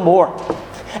stretch a little more.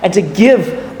 And to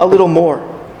give a little more.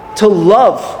 To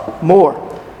love more.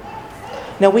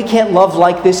 Now, we can't love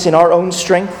like this in our own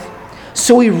strength,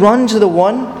 so we run to the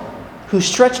one who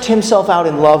stretched himself out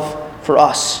in love for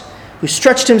us, who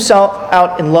stretched himself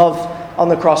out in love on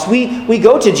the cross. We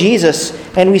go to Jesus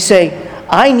and we say,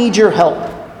 I need your help.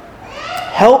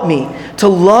 Help me to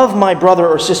love my brother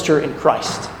or sister in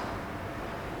Christ.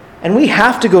 And we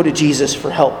have to go to Jesus for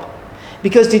help.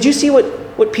 Because did you see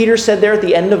what Peter said there at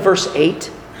the end of verse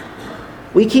 8?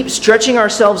 We keep stretching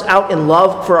ourselves out in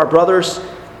love for our brothers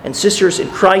and sisters in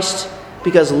Christ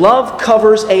because love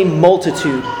covers a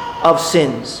multitude of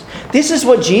sins. This is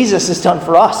what Jesus has done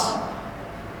for us.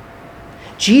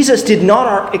 Jesus did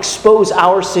not expose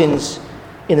our sins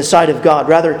in the sight of God.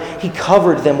 Rather, he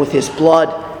covered them with his blood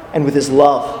and with his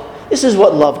love. This is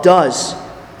what love does.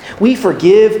 We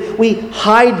forgive, we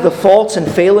hide the faults and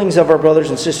failings of our brothers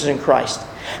and sisters in Christ.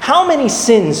 How many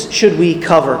sins should we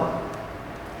cover?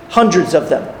 Hundreds of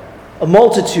them, a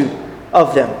multitude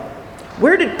of them.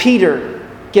 Where did Peter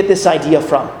get this idea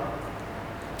from?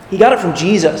 He got it from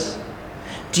Jesus.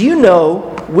 Do you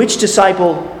know which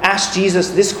disciple asked Jesus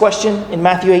this question in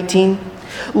Matthew 18?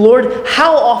 Lord,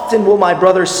 how often will my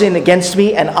brother sin against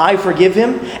me and I forgive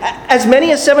him? As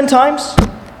many as 7 times? Do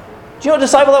you know what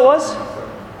disciple that was?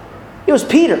 It was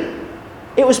Peter.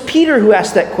 It was Peter who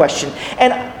asked that question.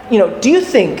 And, do you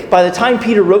think by the time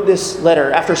Peter wrote this letter,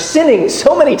 after sinning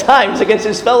so many times against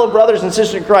his fellow brothers and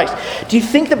sisters in Christ, do you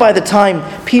think that by the time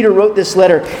Peter wrote this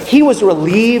letter, he was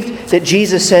relieved that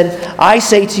Jesus said, I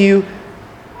say to you,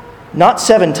 not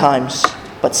 7 times,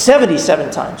 but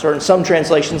 77 times, or in some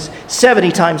translations,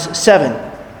 70 times 7.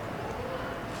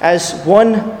 As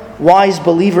one wise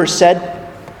believer said,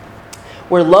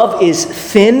 where love is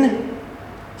thin,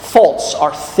 faults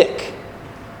are thick.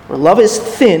 Where love is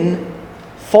thin,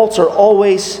 faults are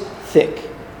always thick.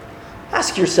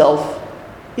 Ask yourself,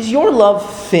 is your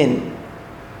love thin?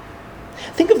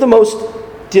 Think of the most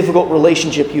difficult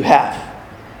relationship you have.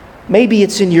 Maybe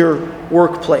it's in your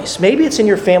workplace. Maybe it's in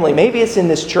your family. Maybe it's in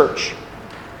this church.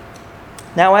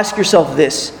 Now ask yourself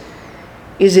this.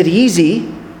 Is it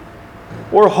easy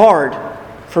or hard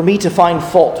for me to find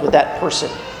fault with that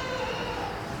person?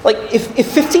 Like,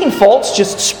 if 15 faults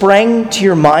just sprang to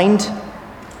your mind,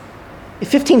 if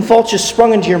 15 faults just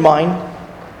sprung into your mind,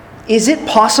 is it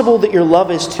possible that your love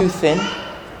is too thin?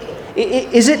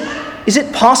 Is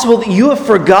it possible that you have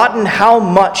forgotten how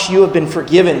much you have been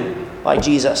forgiven by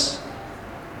Jesus?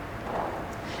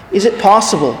 Is it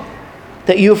possible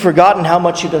that you have forgotten how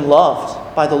much you've been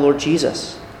loved by the Lord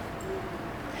Jesus?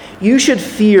 You should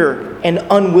fear an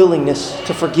unwillingness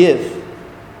to forgive.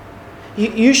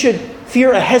 You should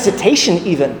fear a hesitation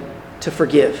even to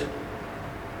forgive.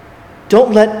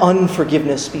 Don't let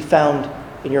unforgiveness be found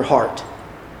in your heart.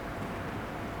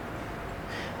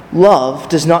 Love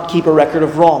does not keep a record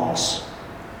of wrongs.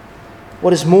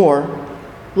 What is more,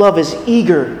 love is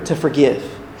eager to forgive,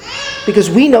 because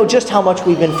we know just how much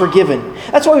we've been forgiven.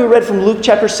 That's why we read from Luke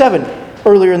chapter 7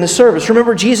 earlier in the service.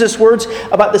 Remember Jesus' words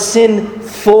about the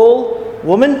sinful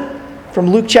woman from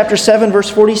Luke chapter 7, verse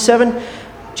 47?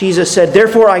 Jesus said,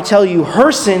 "Therefore I tell you,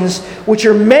 her sins, which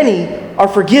are many, are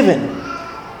forgiven,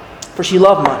 for she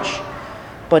loved much.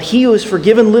 But he who is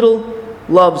forgiven little,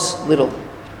 loves little."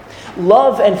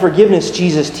 Love and forgiveness,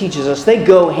 Jesus teaches us, they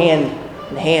go hand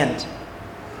in hand.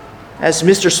 As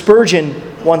Mr. Spurgeon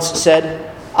once said,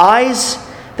 eyes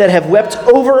that have wept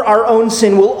over our own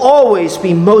sin will always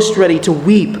be most ready to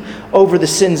weep over the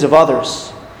sins of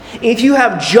others. If you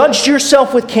have judged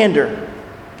yourself with candor,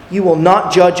 you will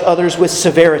not judge others with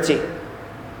severity.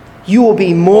 You will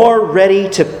be more ready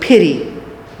to pity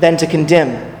than to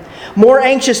condemn, more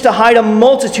anxious to hide a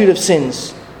multitude of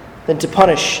sins than to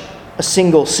punish a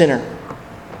single sinner.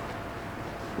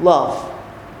 Love.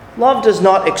 Love does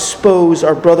not expose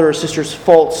our brother or sister's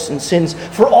faults and sins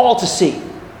for all to see.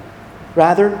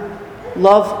 Rather,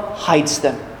 love hides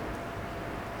them.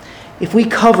 If we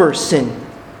cover sin,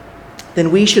 then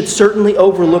we should certainly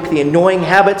overlook the annoying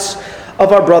habits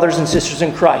of our brothers and sisters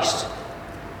in Christ.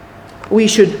 We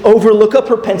should overlook a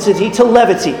propensity to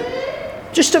levity,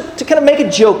 just to kind of make a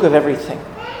joke of everything,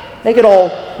 make it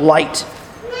all light.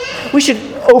 We should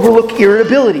overlook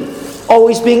irritability,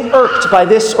 always being irked by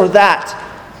this or that.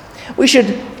 We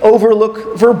should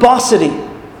overlook verbosity,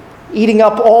 eating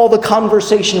up all the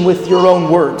conversation with your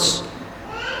own words.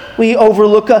 We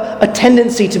overlook a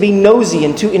tendency to be nosy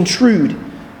and to intrude.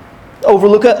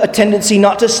 Overlook a tendency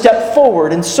not to step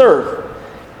forward and serve.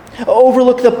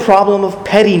 Overlook the problem of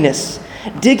pettiness,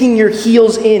 digging your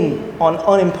heels in on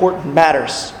unimportant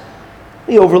matters.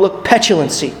 We overlook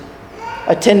petulancy,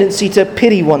 a tendency to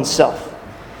pity oneself.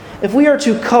 If we are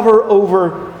to cover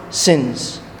over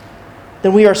sins,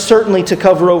 then we are certainly to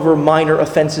cover over minor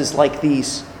offenses like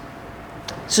these.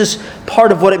 This is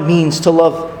part of what it means to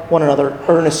love one another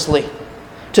earnestly,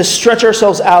 to stretch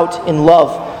ourselves out in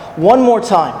love one more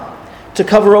time, to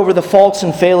cover over the faults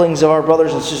and failings of our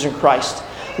brothers and sisters in Christ.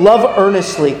 Love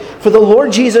earnestly, for the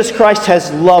Lord Jesus Christ has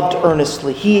loved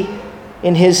earnestly. He,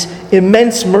 in his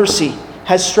immense mercy,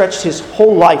 has stretched his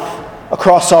whole life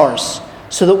across ours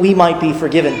so that we might be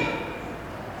forgiven.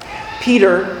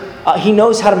 Peter, he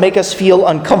knows how to make us feel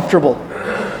uncomfortable.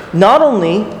 Not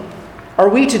only are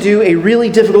we to do a really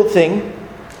difficult thing,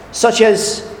 such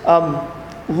as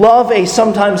love a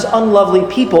sometimes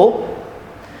unlovely people,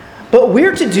 but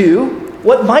we're to do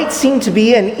what might seem to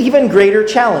be an even greater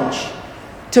challenge: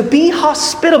 to be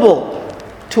hospitable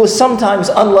to a sometimes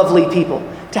unlovely people,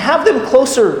 to have them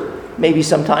closer, maybe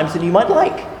sometimes, than you might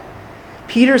like.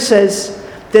 Peter says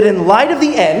that in light of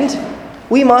the end,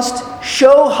 we must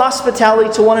show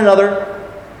hospitality to one another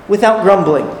without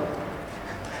grumbling.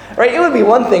 Right? It would be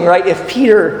one thing, right, if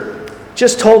Peter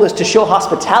just told us to show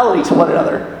hospitality to one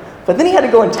another, but then he had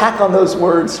to go and tack on those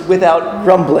words without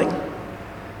grumbling.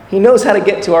 He knows how to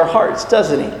get to our hearts,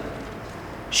 doesn't he?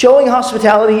 Showing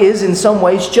hospitality is, in some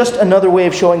ways, just another way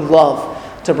of showing love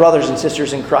to brothers and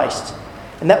sisters in Christ.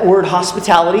 And that word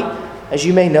hospitality, as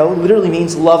you may know, literally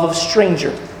means love of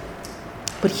stranger.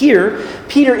 But here,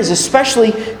 Peter is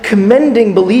especially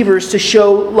commending believers to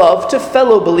show love to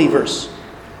fellow believers.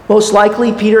 Most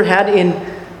likely, Peter had in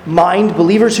mind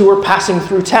believers who were passing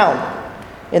through town.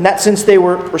 In that sense, they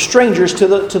were strangers to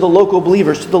the local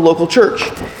believers, to the local church.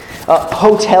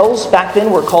 Hotels back then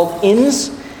were called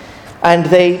inns, and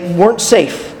they weren't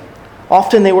safe.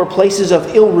 Often they were places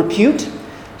of ill repute,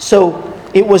 so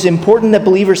it was important that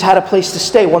believers had a place to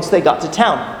stay once they got to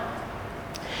town.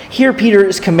 Here Peter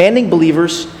is commanding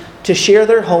believers to share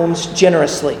their homes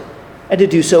generously and to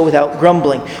do so without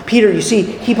grumbling. Peter, you see,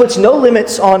 he puts no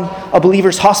limits on a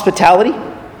believer's hospitality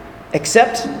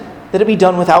except that it be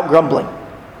done without grumbling.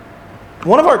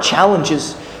 One of our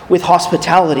challenges with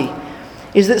hospitality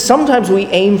is that sometimes we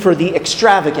aim for the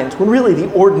extravagant when really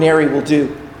the ordinary will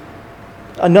do.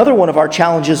 Another one of our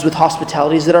challenges with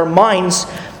hospitality is that our minds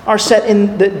are set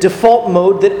in the default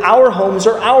mode that our homes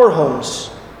are our homes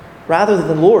rather than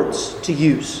the Lord's to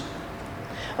use.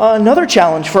 Another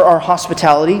challenge for our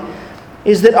hospitality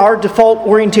is that our default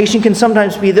orientation can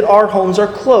sometimes be that our homes are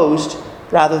closed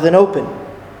rather than open.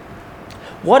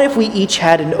 What if we each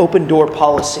had an open door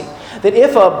policy? That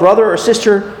if a brother or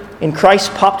sister in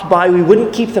Christ popped by, we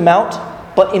wouldn't keep them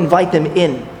out, but invite them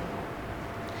in.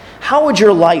 How would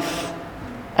your life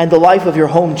and the life of your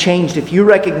home change if you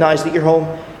recognize that your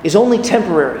home is only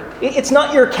temporary? It's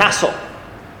not your castle,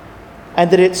 and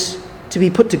that it's to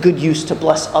be put to good use to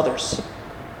bless others.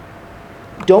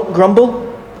 Don't grumble.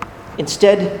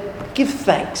 Instead, give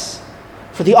thanks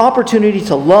for the opportunity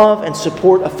to love and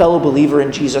support a fellow believer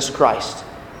in Jesus Christ.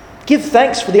 Give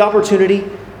thanks for the opportunity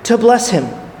to bless him,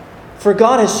 for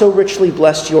God has so richly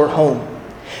blessed your home.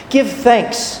 Give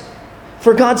thanks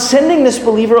for God sending this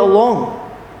believer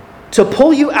along to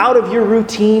pull you out of your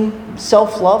routine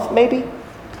self-love, maybe,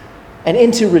 and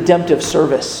into redemptive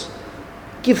service.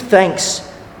 Give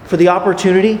thanks for the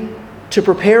opportunity to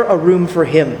prepare a room for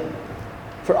him,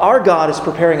 for our God is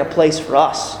preparing a place for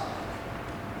us.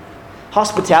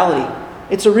 Hospitality,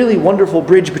 it's a really wonderful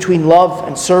bridge between love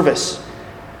and service.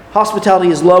 Hospitality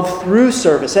is love through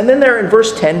service. And then there in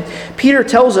verse 10, Peter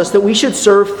tells us that we should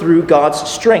serve through God's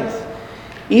strength.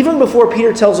 Even before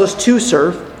Peter tells us to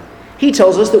serve, he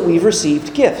tells us that we've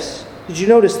received gifts. Did you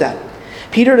notice that?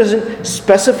 Peter doesn't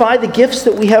specify the gifts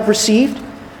that we have received,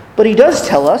 but he does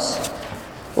tell us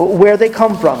where they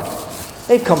come from.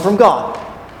 They've come from God.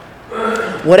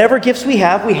 Whatever gifts we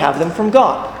have them from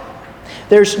God.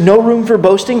 There's no room for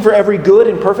boasting, for every good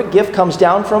and perfect gift comes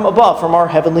down from above, from our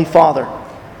Heavenly Father.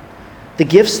 The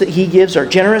gifts that he gives are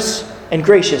generous and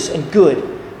gracious and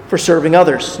good for serving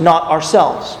others, not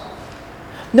ourselves.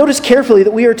 Notice carefully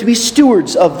that we are to be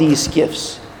stewards of these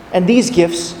gifts, and these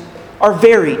gifts are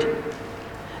varied.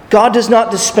 God does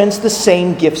not dispense the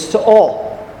same gifts to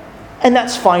all, and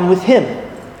that's fine with him,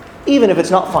 even if it's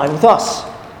not fine with us,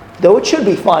 though it should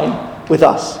be fine with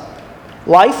us.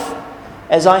 Life,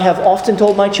 as I have often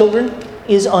told my children,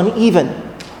 is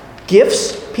uneven.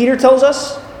 Gifts, Peter tells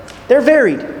us, they're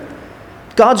varied.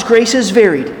 God's grace is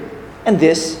varied, and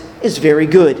this is very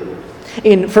good.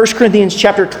 In 1 Corinthians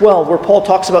chapter 12, where Paul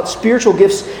talks about spiritual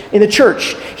gifts in the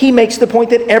church, he makes the point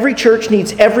that every church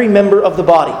needs every member of the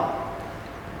body.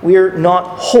 We're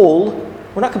not whole,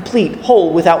 we're not complete,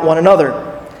 whole without one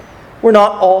another. We're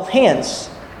not all hands.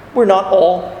 We're not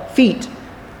all feet.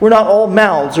 We're not all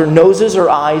mouths or noses or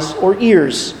eyes or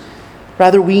ears.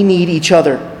 Rather, we need each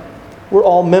other. We're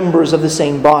all members of the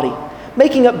same body,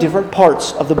 making up different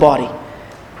parts of the body.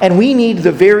 And we need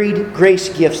the varied grace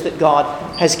gifts that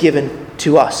God has given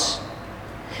to us.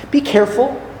 Be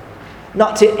careful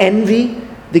not to envy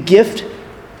the gift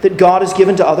that God has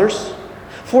given to others.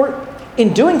 For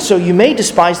in doing so, you may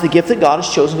despise the gift that God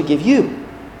has chosen to give you.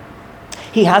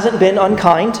 He hasn't been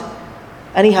unkind,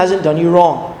 and He hasn't done you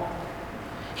wrong.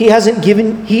 He has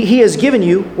given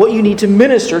you what you need to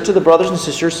minister to the brothers and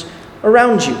sisters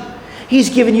around you. He's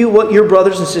given you what your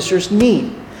brothers and sisters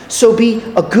need. So be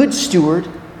a good steward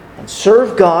and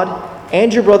serve God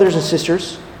and your brothers and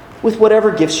sisters with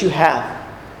whatever gifts you have.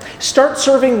 Start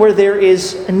serving where there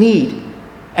is a need,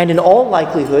 and in all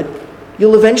likelihood,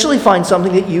 you'll eventually find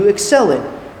something that you excel in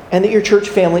and that your church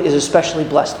family is especially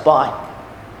blessed by.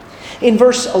 In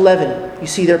verse 11, you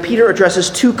see there Peter addresses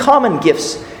two common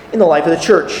gifts in the life of the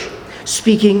church: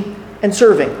 speaking and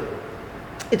serving.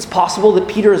 It's possible that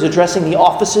Peter is addressing the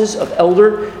offices of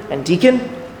elder and deacon.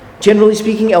 Generally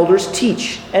speaking, elders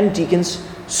teach and deacons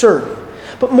serve.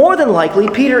 But more than likely,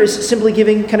 Peter is simply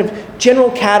giving kind of general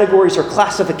categories or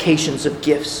classifications of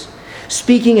gifts.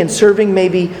 Speaking and serving may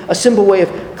be a simple way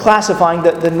of classifying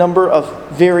the number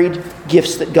of varied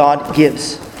gifts that God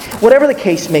gives. Whatever the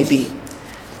case may be,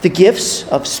 the gifts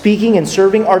of speaking and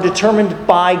serving are determined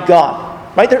by God.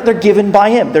 Right? They're given by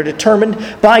Him. They're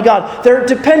determined by God. They're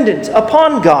dependent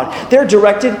upon God. They're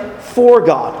directed for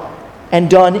God and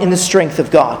done in the strength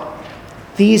of God.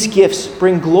 These gifts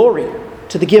bring glory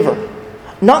to the giver,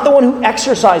 not the one who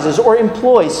exercises or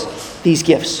employs these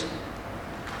gifts.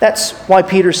 That's why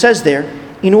Peter says there,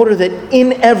 in order that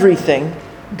in everything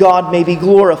God may be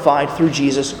glorified through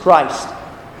Jesus Christ.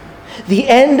 The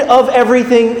end of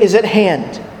everything is at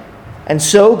hand, and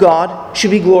so God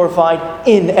should be glorified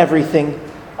in everything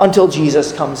until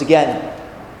Jesus comes again.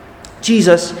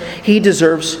 Jesus, He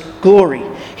deserves glory.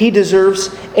 He deserves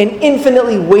an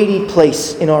infinitely weighty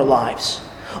place in our lives.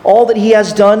 All that He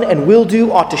has done and will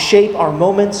do ought to shape our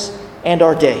moments and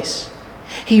our days.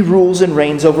 He rules and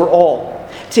reigns over all.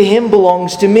 To Him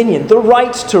belongs dominion, the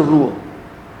right to rule,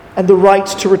 and the right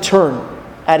to return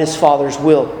at His Father's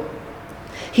will.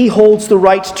 He holds the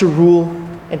right to rule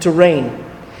and to reign,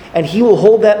 and He will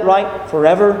hold that right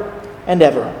forever and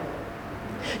ever.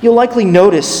 You'll likely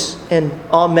notice an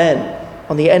amen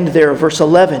on the end there of verse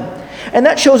 11. And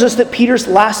that shows us that Peter's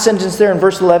last sentence there in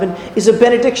verse 11 is a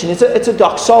benediction. It's a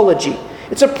doxology.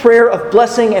 It's a prayer of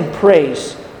blessing and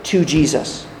praise to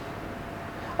Jesus.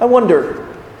 I wonder,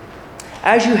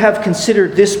 as you have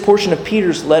considered this portion of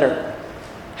Peter's letter,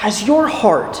 has your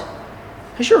heart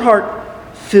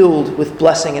filled with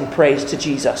blessing and praise to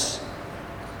Jesus?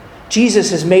 Jesus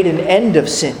has made an end of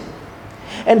sin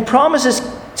and promises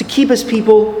to keep His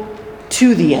people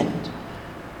to the end.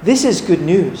 This is good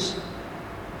news.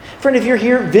 Friend, if you're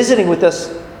here visiting with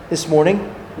us this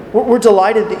morning, we're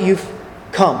delighted that you've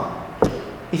come.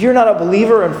 If you're not a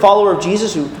believer and follower of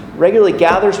Jesus who regularly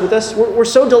gathers with us, we're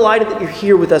so delighted that you're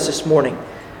here with us this morning.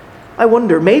 I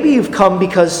wonder, maybe you've come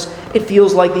because it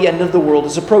feels like the end of the world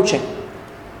is approaching.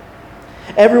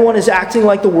 Everyone is acting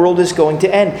like the world is going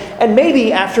to end. And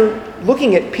maybe after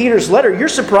looking at Peter's letter, you're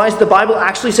surprised the Bible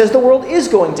actually says the world is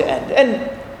going to end.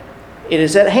 And it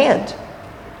is at hand.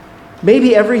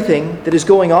 Maybe everything that is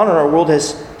going on in our world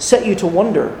has set you to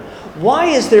wonder, why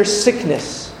is there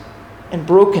sickness and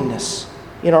brokenness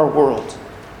in our world?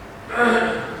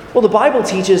 Well, the Bible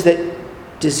teaches that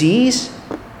disease,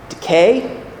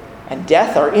 decay, and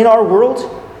death are in our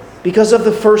world because of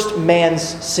the first man's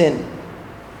sin.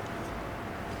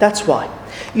 That's why.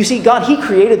 You see, God, He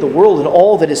created the world and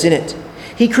all that is in it.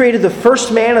 He created the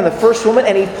first man and the first woman,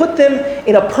 and He put them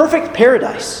in a perfect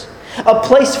paradise, a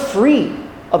place free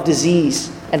of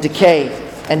disease and decay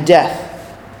and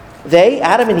death. They,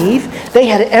 Adam and Eve, they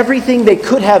had everything they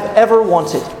could have ever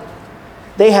wanted.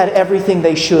 They had everything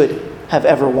they should have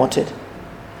ever wanted.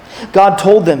 God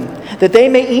told them that they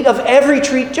may eat of every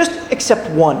tree just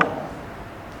except one.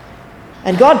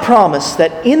 And God promised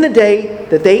that in the day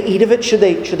that they eat of it, should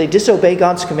they disobey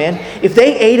God's command, if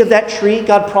they ate of that tree,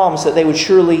 God promised that they would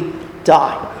surely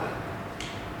die.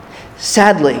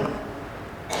 Sadly,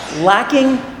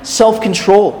 lacking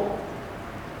self-control,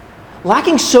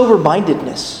 lacking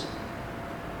sober-mindedness,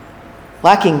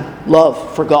 lacking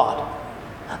love for God,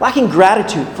 lacking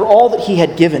gratitude for all that He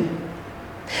had given,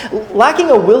 lacking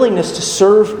a willingness to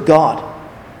serve God,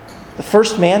 the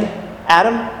first man,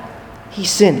 Adam, he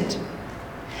sinned.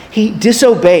 He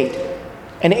disobeyed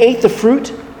and ate the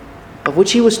fruit of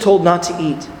which he was told not to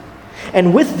eat.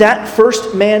 And with that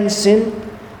first man's sin,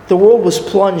 the world was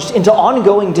plunged into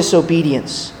ongoing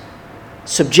disobedience,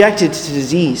 subjected to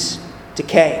disease,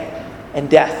 decay, and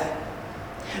death.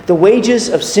 The wages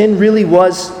of sin really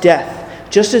was death,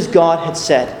 just as God had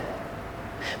said.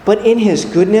 But in his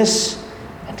goodness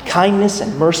and kindness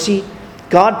and mercy,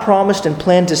 God promised and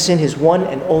planned to send his one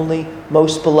and only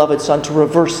most beloved Son to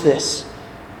reverse this.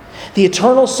 The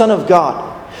eternal Son of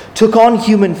God took on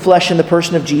human flesh in the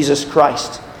person of Jesus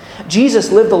Christ.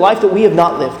 Jesus lived the life that we have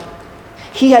not lived.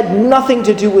 He had nothing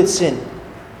to do with sin.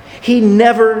 He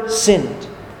never sinned.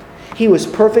 He was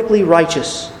perfectly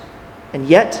righteous. And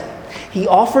yet, he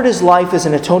offered his life as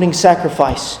an atoning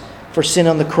sacrifice for sin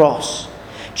on the cross.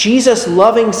 Jesus'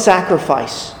 loving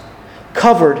sacrifice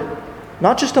covered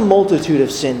not just a multitude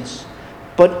of sins,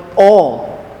 but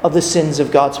all of the sins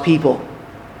of God's people.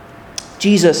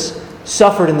 Jesus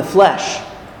suffered in the flesh.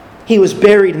 He was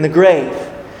buried in the grave.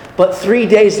 But 3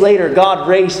 days later, God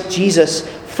raised Jesus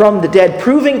from the dead,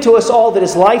 proving to us all that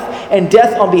his life and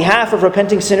death on behalf of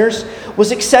repenting sinners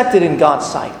was accepted in God's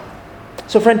sight.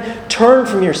 So friend, turn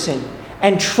from your sin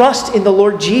and trust in the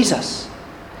Lord Jesus.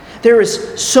 There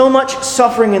is so much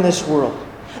suffering in this world.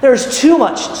 There is too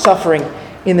much suffering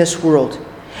in this world.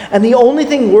 And the only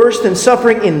thing worse than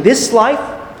suffering in this life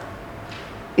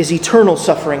is eternal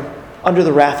suffering under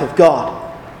the wrath of God.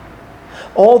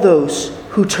 All those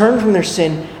who turn from their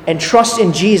sin and trust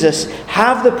in Jesus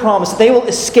have the promise that they will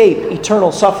escape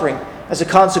eternal suffering as a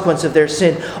consequence of their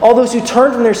sin. All those who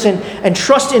turn from their sin and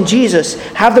trust in Jesus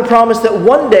have the promise that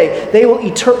one day they will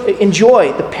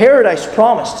enjoy the paradise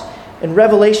promised in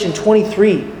Revelation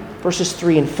 23, verses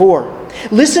 3 and 4.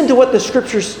 Listen to what the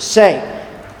Scriptures say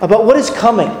about what is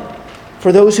coming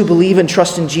for those who believe and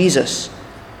trust in Jesus.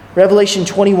 Revelation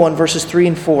 21, verses 3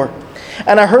 and 4.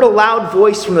 And I heard a loud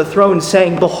voice from the throne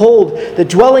saying, "Behold, the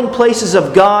dwelling place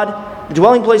of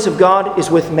God is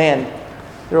with man."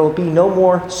 There will be no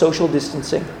more social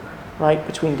distancing, right,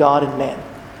 between God and man.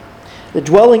 The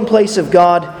dwelling place of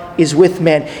God is with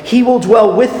man. He will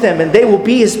dwell with them, and they will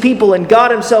be his people, and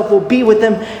God himself will be with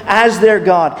them as their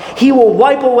God. He will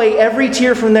wipe away every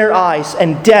tear from their eyes,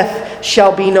 and death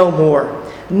shall be no more.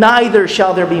 Neither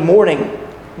shall there be mourning,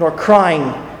 nor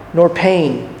crying, nor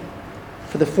pain,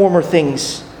 for the former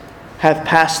things have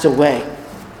passed away.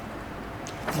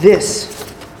 This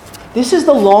is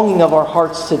the longing of our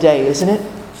hearts today, isn't it?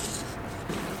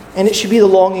 And it should be the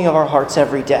longing of our hearts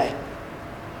every day.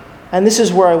 And this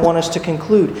is where I want us to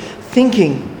conclude,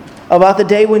 thinking about the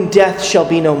day when death shall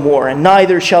be no more, and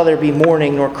neither shall there be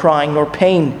mourning, nor crying, nor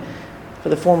pain, for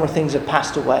the former things have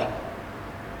passed away.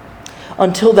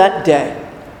 Until that day,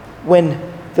 when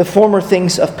the former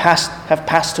things have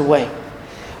passed away,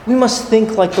 we must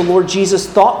think like the Lord Jesus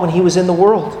thought when he was in the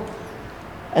world,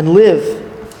 and live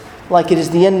like it is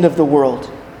the end of the world.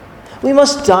 We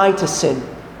must die to sin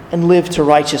and live to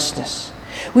righteousness.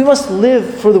 We must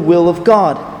live for the will of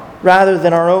God rather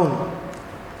than our own.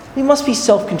 We must be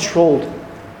self-controlled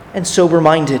and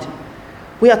sober-minded.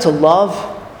 We ought to love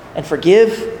and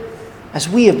forgive as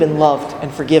we have been loved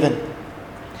and forgiven.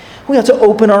 We ought to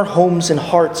open our homes and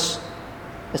hearts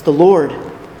as the Lord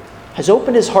has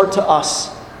opened his heart to us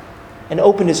and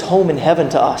opened his home in heaven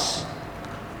to us.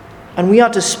 And we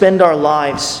ought to spend our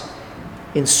lives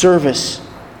in service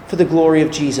for the glory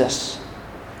of Jesus.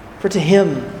 For to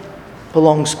him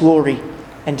belongs glory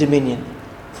and dominion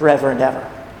forever and ever.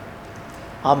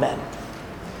 Amen.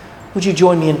 Would you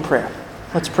join me in prayer?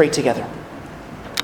 Let's pray together.